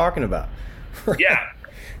floors. What are you talking about? Yeah.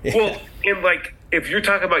 Well, and like if you're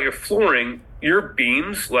talking about your flooring, your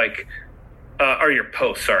beams, like, or your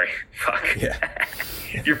posts. Sorry, fuck. Yeah.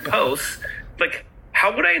 Your posts. Like,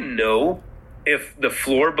 how would I know if the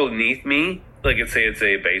floor beneath me, like say it's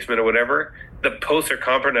a basement or whatever, the posts are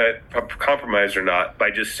compromised or not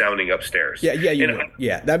by just sounding upstairs?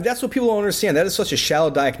 Yeah. That's what people don't understand. That is such a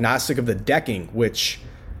shallow diagnostic of the decking, which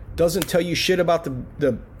doesn't tell you shit about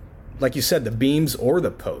the like you said, the beams or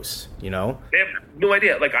the posts. You know, they have no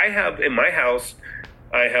idea. Like I have in my house,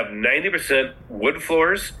 I have 90% wood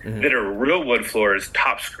floors that are real wood floors,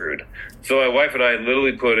 top screwed. So my wife and I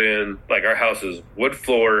literally put in, like, our house is wood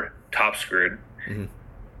floor, top screwed,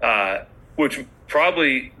 which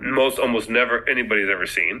probably almost never anybody's ever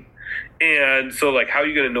seen. And so, like, how are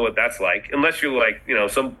you going to know what that's like? Unless you're like, you know,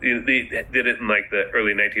 they did it in like the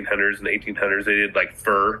early 1900s and 1800s. They did like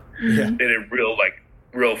fur. Yeah. They did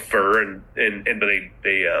real fur, and but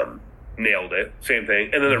they nailed it. Same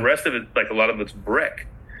thing. And then the rest of it, like a lot of it's brick.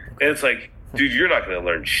 And it's like, dude, you're not going to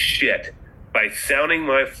learn shit by sounding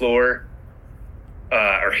my floor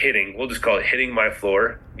or hitting. We'll just call it hitting my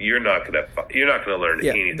floor. You're not going to learn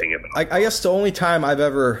anything about it. I guess the only time I've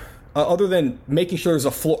ever, other than making sure there's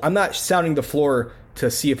a floor, I'm not sounding the floor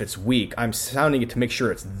to see if it's weak. I'm sounding it to make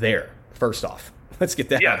sure it's there. First off, let's get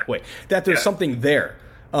that out of the way. That there's something there.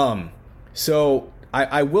 So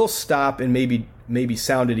I will stop and maybe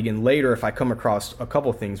sound it again later if I come across a couple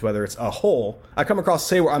of things, whether it's a hole. I come across,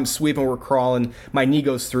 say, where I'm sweeping, we're crawling, my knee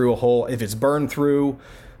goes through a hole. If it's burned through,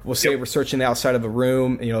 we'll say we're searching the outside of a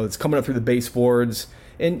room, you know, it's coming up through the baseboards.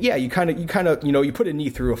 And you kind of, you know, you put a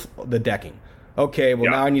knee through the decking. Okay,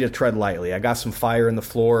 well, now I need to tread lightly. I got some fire in the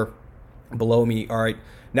floor below me. All right,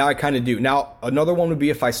 now I kind of do. Now, another one would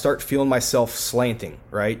be if I start feeling myself slanting,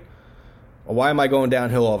 right? Why am I going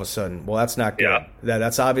downhill all of a sudden? Well, that's not good. Yeah.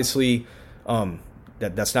 That's obviously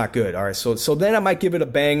that's not good. All right, so then I might give it a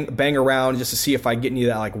bang around just to see if I get any of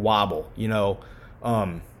that like wobble,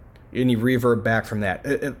 any reverb back from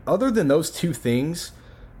that. Other than those two things,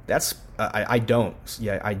 that's I don't.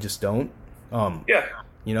 Yeah, I just don't.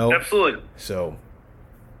 Absolutely. So.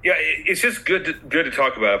 Yeah, it's just good to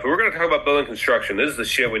talk about. If we're going to talk about building construction, this is the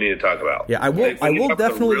shit we need to talk about. Yeah, I will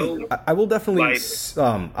definitely.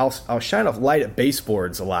 I'll shine a light at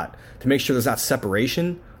baseboards a lot to make sure there's not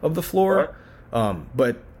separation of the floor.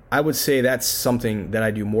 But I would say that's something that I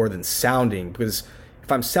do more than sounding, because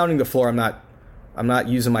if I'm sounding the floor, I'm not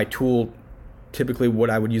using my tool typically what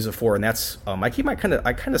I would use it for, and that's I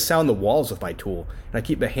kind of sound the walls with my tool, and I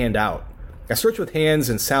keep the hand out. I search with hands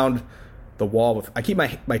and sound the wall with. I keep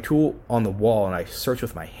my tool on the wall and I search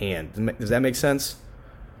with my hand. Does that make sense?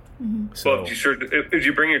 Mm-hmm. So, well, if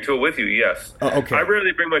you bring your tool with you, yes. Okay. I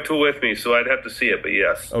rarely bring my tool with me, so I'd have to see it, but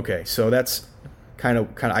yes. Okay, so that's kind of.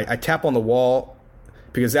 I tap on the wall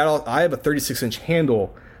because I have a 36-inch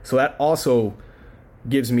handle, so that also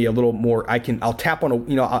gives me a little more. I'll tap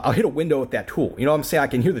on I'll hit a window with that tool. You know what I'm saying? I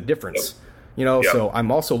can hear the difference. Yep. So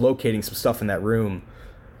I'm also locating some stuff in that room.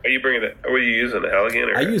 Are you bringing it? What are you using? An Allegan?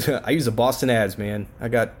 Or? I use a Boston Ads, man. I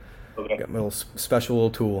got my little special little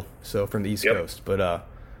tool, so from the East Coast. But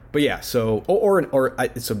yeah. So or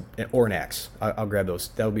an axe. I'll grab those.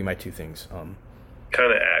 That'll be my two things.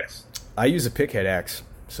 Kind of axe. I use a pickhead axe.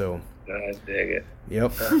 So. God dang it.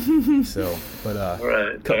 Yep. So, but all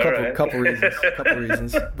right. Couple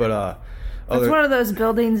reasons. But it's one of those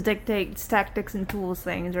buildings dictates tactics and tools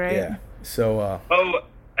things, right? Yeah. So. Oh,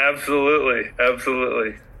 absolutely.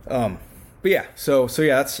 But yeah, so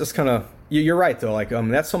yeah, that's just kind of, you're right though. Like,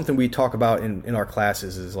 that's something we talk about in our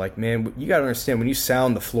classes is like, man, you got to understand when you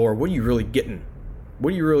sound the floor, what are you really getting?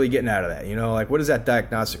 What are you really getting out of that? Like, what is that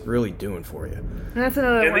diagnostic really doing for you? And that's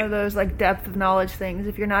another one of those like depth of knowledge things.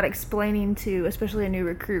 If you're not explaining to, especially a new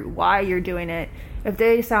recruit, why you're doing it, if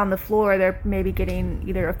they sound the floor, they're maybe getting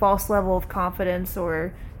either a false level of confidence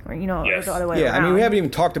or yes. the other way around. Yeah, I mean, we haven't even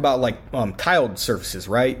talked about like tiled surfaces,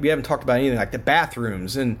 right? We haven't talked about anything like the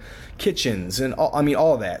bathrooms and kitchens and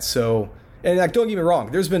all of that. So, and like, don't get me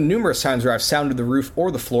wrong, there's been numerous times where I've sounded the roof or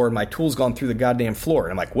the floor and my tool's gone through the goddamn floor,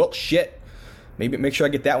 and I'm like, well, shit, maybe make sure I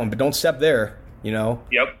get that one, but don't step there,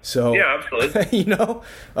 Yep. So yeah, absolutely.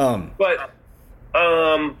 But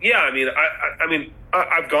I mean,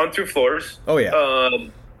 I've gone through floors. Oh yeah.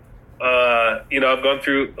 I've gone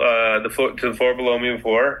through the floor below me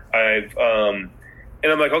before. And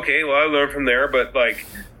I'm like, okay, well, I learned from there. But like,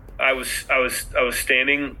 I was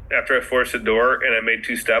standing after I forced the door, and I made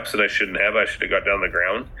 2 steps that I shouldn't have. I should have got down on the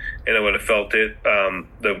ground, and I would have felt it.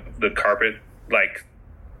 The carpet like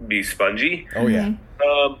be spongy. Oh yeah.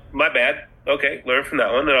 My bad. Okay, learned from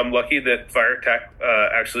that one, and I'm lucky that fire tech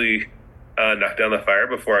actually knocked down the fire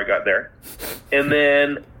before I got there, and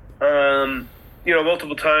then.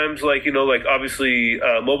 Multiple times, like obviously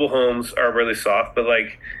mobile homes are really soft, but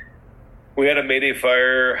like we had a Mayday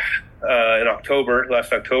fire in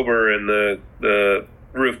last October, and the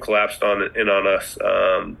roof collapsed on us,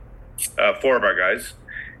 4 of our guys.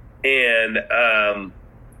 And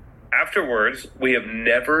afterwards, we have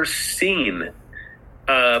never seen,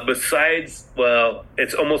 besides, well,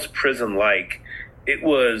 it's almost prison-like, it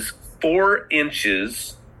was 4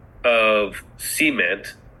 inches of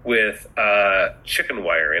cement with chicken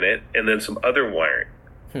wire in it, and then some other wiring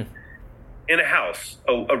in a house,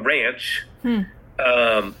 a ranch.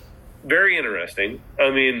 Very interesting. I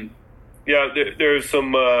mean, yeah, there's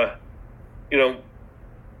some.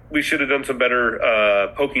 We should have done some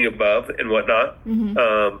better poking above and whatnot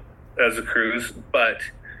as a crews, but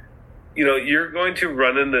you're going to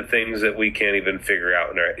run into things that we can't even figure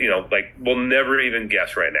out, like we'll never even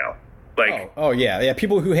guess right now. Like, oh yeah,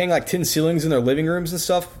 people who hang like tin ceilings in their living rooms and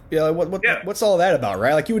stuff. What's all that about,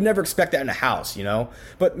 right? Like, you would never expect that in a house,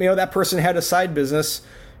 But that person had a side business.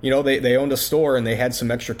 They owned a store and they had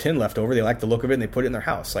some extra tin left over. They liked the look of it and they put it in their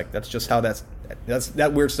house. Like, that's just how that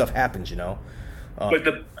weird stuff happens, But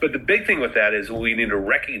the big thing with that is we need to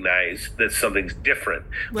recognize that something's different.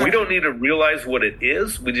 Right. We don't need to realize what it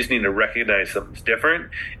is. We just need to recognize something's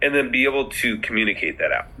different and then be able to communicate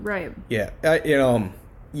that out. Right. Yeah.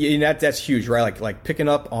 That's huge, right? Like picking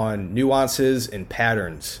up on nuances and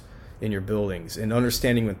patterns in your buildings and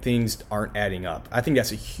understanding when things aren't adding up. I think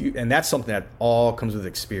that's and that's something that all comes with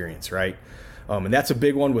experience, right? And that's a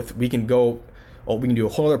big one. We can do a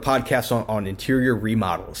whole other podcast on interior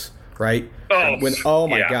remodels, right? Oh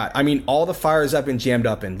my God. I mean, all the fires I've been jammed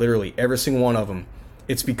up in, literally every single one of them,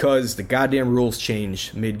 it's because the goddamn rules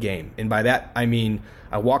changed mid-game. And by that, I mean,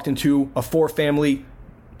 I walked into a 4-family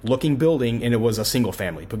looking building, and it was a single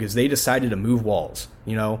family because they decided to move walls,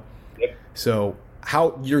 you know? Yep. So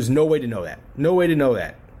there's no way to know that. No way to know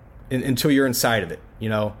that until you're inside of it, you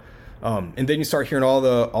know? And then you start hearing all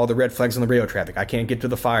the red flags on the radio traffic. I can't get to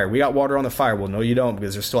the fire. We got water on the fire. Well, no, you don't,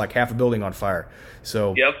 because there's still like half a building on fire.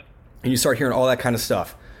 So, yep. And you start hearing all that kind of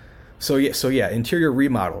stuff. So yeah, interior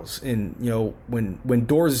remodels, and you know, when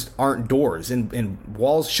doors aren't doors, and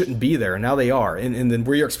walls shouldn't be there, and now they are, and then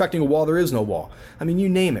where you're expecting a wall, there is no wall. I mean, you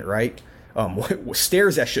name it, right?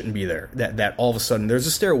 Stairs that shouldn't be there, that all of a sudden there's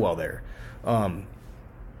a stairwell there.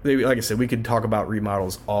 Like I said, we could talk about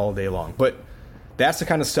remodels all day long, but that's the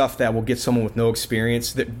kind of stuff that will get someone with no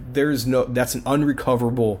experience. That's an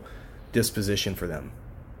unrecoverable disposition for them.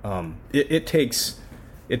 It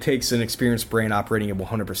takes an experienced brain operating at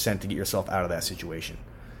 100% to get yourself out of that situation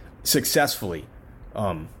successfully,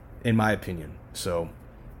 in my opinion. So,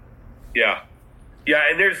 yeah,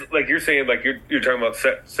 and there's, like you're saying, like you're talking about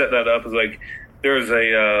setting that up, is like there was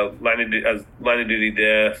a line of duty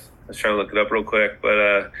death. I was trying to look it up real quick,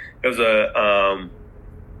 but it was a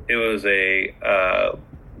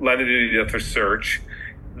line of duty death for search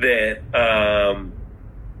that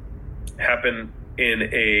happened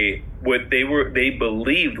in what they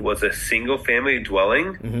believed was a single family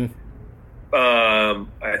dwelling. Mm-hmm.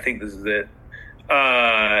 I think this is it.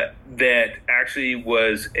 That actually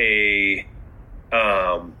was a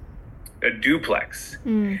duplex.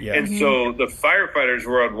 Mm. Yeah. And so the firefighters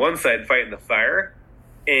were on one side fighting the fire,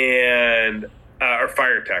 and or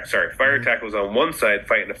fire attack. Sorry, fire mm-hmm. attack was on one side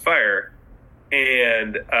fighting the fire,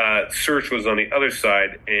 and search was on the other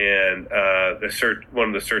side, and one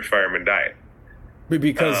of the search firemen died.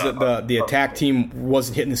 Because the attack team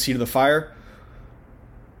wasn't hitting the seat of the fire.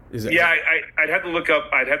 Yeah, I'd have to look up.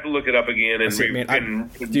 I'd have to look it up again and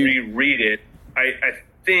reread it. I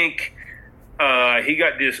think he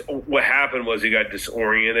got what happened was he got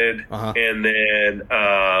disoriented, uh-huh. and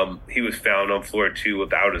then he was found on floor 2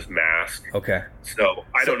 without his mask. Okay. So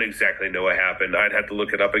I don't exactly know what happened. I'd have to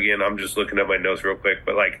look it up again. I'm just looking at my notes real quick,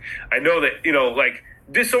 but like I know that, you know, like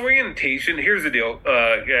disorientation. Here's the deal,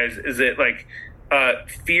 guys. Is it like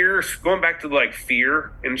fear, going back to like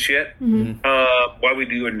fear and shit, mm-hmm. Why we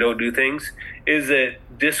do and don't do things, is that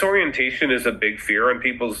disorientation is a big fear on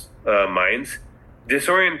people's minds.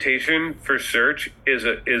 Disorientation for search is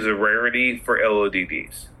a rarity for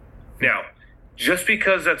LODDs. Now, just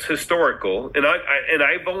because that's historical, and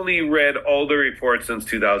I've only read all the reports since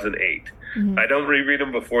 2008. Mm-hmm. I don't reread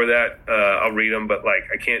them before that. I'll read them, but like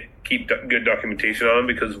I can't keep good documentation on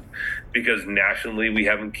them because nationally we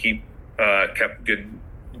haven't kept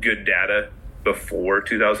good data before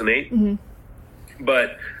 2008. Mm-hmm.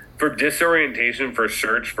 But for disorientation for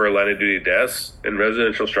search for line of duty deaths in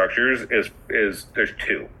residential structures is there's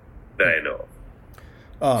 2 that I know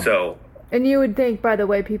of. And you would think by the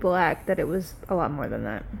way people act that it was a lot more than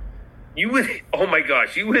that. You would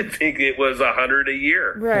think it was 100 a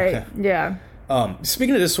year. Right. Okay. Yeah.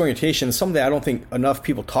 Speaking of disorientation, something that I don't think enough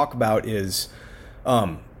people talk about is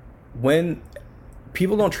when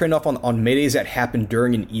people don't train enough on maydays that happen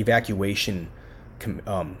during an evacuation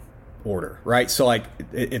order, right? So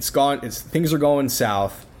like things are going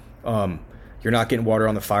south. You're not getting water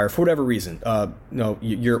on the fire for whatever reason.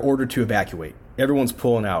 You're ordered to evacuate. Everyone's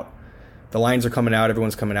pulling out. The lines are coming out.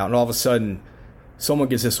 Everyone's coming out, and all of a sudden, someone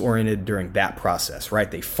gets disoriented during that process, right?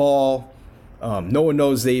 They fall. No one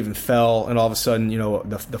knows they even fell, and all of a sudden, you know,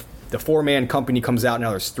 the 4-man company comes out.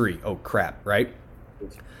 Now there's 3. Oh crap, right?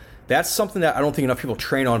 That's something that I don't think enough people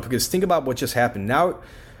train on, because think about what just happened. Now,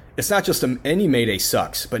 it's not just any mayday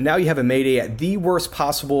sucks, but now you have a mayday at the worst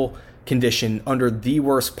possible condition under the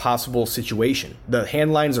worst possible situation. The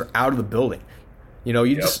hand lines are out of the building. You know,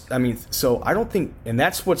 so I don't think, and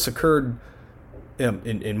that's what's occurred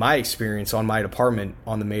in my experience on my department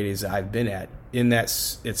on the maydays that I've been at, in that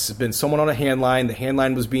it's been someone on a hand line. The hand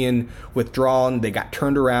line was being withdrawn. They got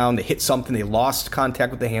turned around. They hit something. They lost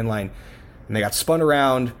contact with the hand line, and they got spun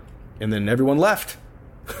around, and then everyone left.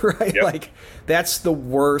 Right? Yep. Like, that's the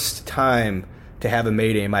worst time to have a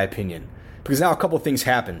mayday, in my opinion, because now a couple of things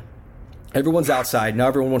happen. Everyone's outside. Now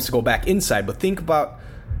everyone wants to go back inside. But think about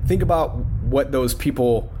what those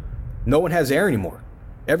people, no one has air anymore.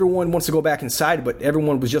 Everyone wants to go back inside, but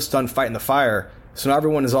everyone was just done fighting the fire. So now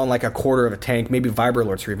everyone is on like a quarter of a tank. Maybe vibra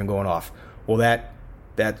alerts are even going off. Well, that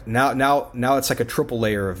now it's like a triple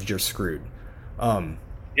layer of you're screwed.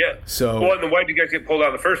 Yeah. So, well, then why did you guys get pulled out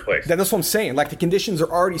in the first place? That's what I'm saying. Like, the conditions are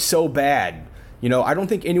already so bad. You know, I don't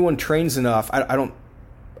think anyone trains enough. I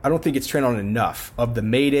don't think it's trained on enough of the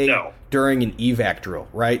mayday during an evac drill,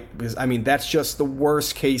 right? Because I mean, that's just the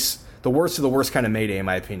worst case, the worst of the worst kind of mayday, in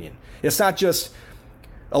my opinion. It's not just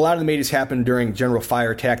a lot of the majors happen during general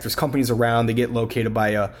fire attack. There's companies around. They get located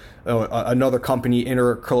by another company in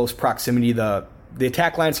or close proximity. The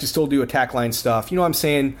attack lines can still do attack line stuff. You know what I'm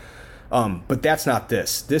saying? But that's not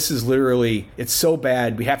this. This is literally, it's so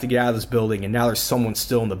bad, we have to get out of this building, and now there's someone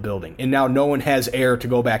still in the building. And now no one has air to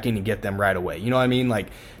go back in and get them right away. You know what I mean? Like,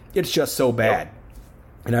 it's just so bad. Yep.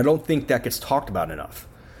 And I don't think that gets talked about enough.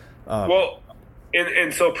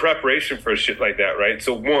 And so preparation for shit like that, right?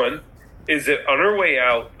 So one, is that on our way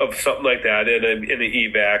out of something like that in an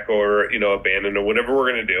evac or, abandon or whatever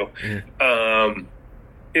we're going to do,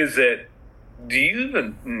 is that, do you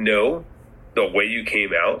even know the way you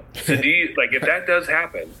came out? So do you, like, if that does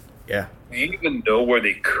happen, do you even know where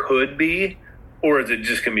they could be, or is it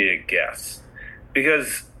just going to be a guess?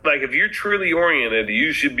 Because, like, if you're truly oriented,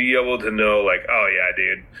 you should be able to know, like, oh yeah,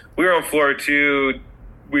 dude, we were on floor 2,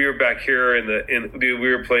 we were back here we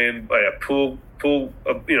were playing by a pool,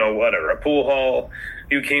 a pool hall.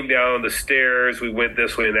 You came down the stairs, we went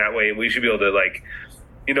this way and that way, and we should be able to, like,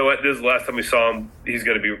 you know what, this is the last time we saw him, he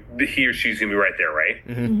or she's going to be right there, right?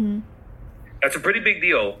 Mm-hmm. That's a pretty big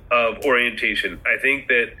deal of orientation. I think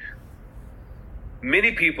that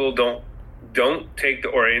many people don't take the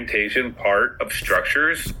orientation part of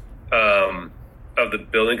structures, of the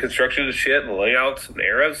building construction and shit and layouts and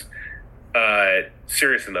eras,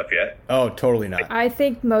 serious enough yet. Oh, totally not. I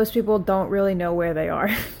think most people don't really know where they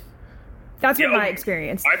are. That's been my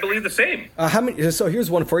experience. I believe the same. So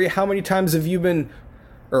here's one for you. How many times have you been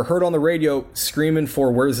or heard on the radio screaming for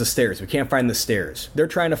where's the stairs? We can't find the stairs. They're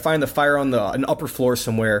trying to find the fire on an upper floor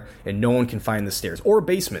somewhere, and no one can find the stairs, or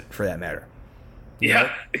basement for that matter.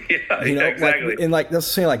 Exactly. That's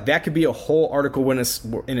saying, like, that could be a whole article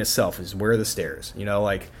in itself. Is where are the stairs?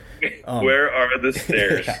 Where are the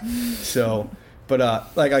stairs? So, but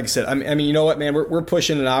like I said, I mean, you know what, man? We're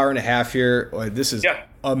pushing an hour and a half here. This is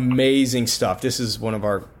amazing stuff. This is one of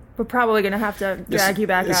our. We're probably going to have to drag you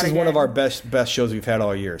back out again. This is one of our best shows we've had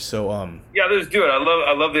all year. So, let's do it.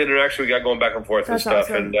 I love the interaction we got going back and forth. That's and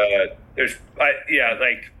stuff. Awesome. And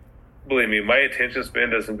believe me, my attention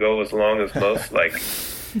span doesn't go as long as most. Like,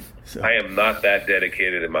 so. I am not that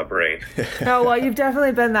dedicated in my brain. Oh, well, you've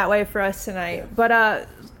definitely been that way for us tonight. But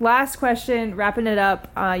last question, wrapping it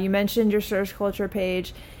up. You mentioned your search culture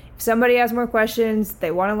page. If somebody has more questions,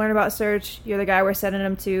 they want to learn about search, you're the guy we're sending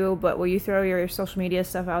them to, but will you throw your social media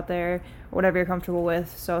stuff out there, or whatever you're comfortable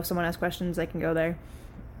with, so if someone has questions, they can go there?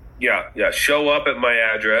 Yeah. Show up at my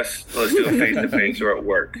address. Let's do a face-to-face or at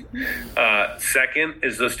work. Second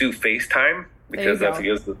is let's do FaceTime, because that's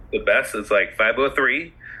the best. It's like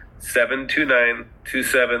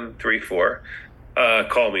 503-729-2734.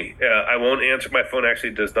 Call me. I won't answer. My phone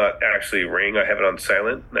actually does not actually ring. I have it on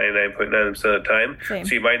silent 99.9% of the time. Same.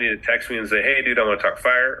 So you might need to text me and say, hey, dude, I want to talk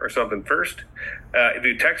fire or something first. If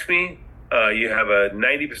you text me, you have a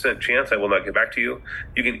 90% chance I will not get back to you.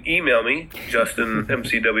 You can email me,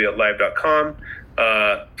 justinmcw@live.com.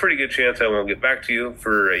 Pretty good chance I won't get back to you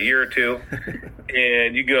for a year or two.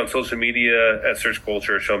 And you can go on social media at Search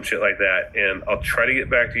Culture or some shit like that, and I'll try to get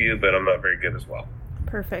back to you, but I'm not very good as well.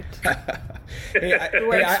 Perfect.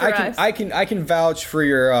 I can vouch for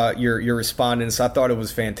your respondents. I thought it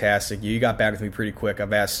was fantastic. You got back with me pretty quick.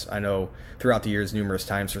 I've asked, I know, throughout the years numerous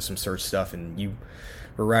times for some search stuff, and you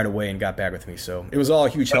were right away and got back with me. So it was all a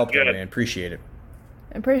huge help, though, man. Appreciate it.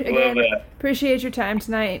 Appreciate your time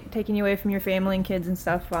tonight, taking you away from your family and kids and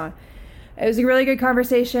stuff. It was a really good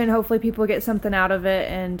conversation. Hopefully people get something out of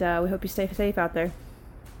it, and we hope you stay safe out there.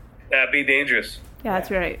 Be dangerous. Yeah,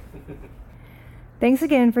 that's right. Thanks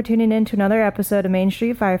again for tuning in to another episode of Main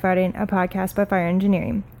Street Firefighting, a podcast by Fire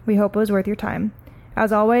Engineering. We hope it was worth your time.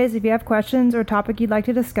 As always, if you have questions or a topic you'd like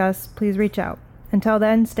to discuss, please reach out. Until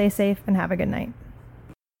then, stay safe and have a good night.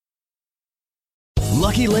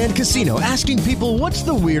 Lucky Land Casino, asking people, what's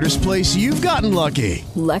the weirdest place you've gotten lucky?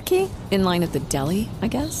 Lucky? In line at the deli, I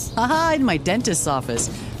guess? Aha, in my dentist's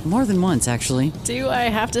office. More than once, actually. Do I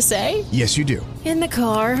have to say? Yes, you do. In the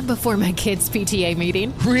car before my kids' PTA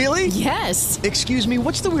meeting. Really? Yes. Excuse me,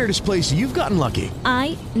 what's the weirdest place you've gotten lucky?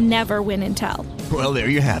 I never win and tell. Well, there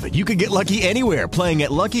you have it. You can get lucky anywhere, playing at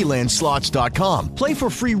LuckyLandSlots.com. Play for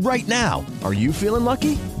free right now. Are you feeling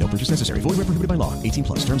lucky? No purchase necessary. Void where prohibited by law.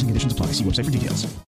 18+. Terms and conditions apply. See website for details.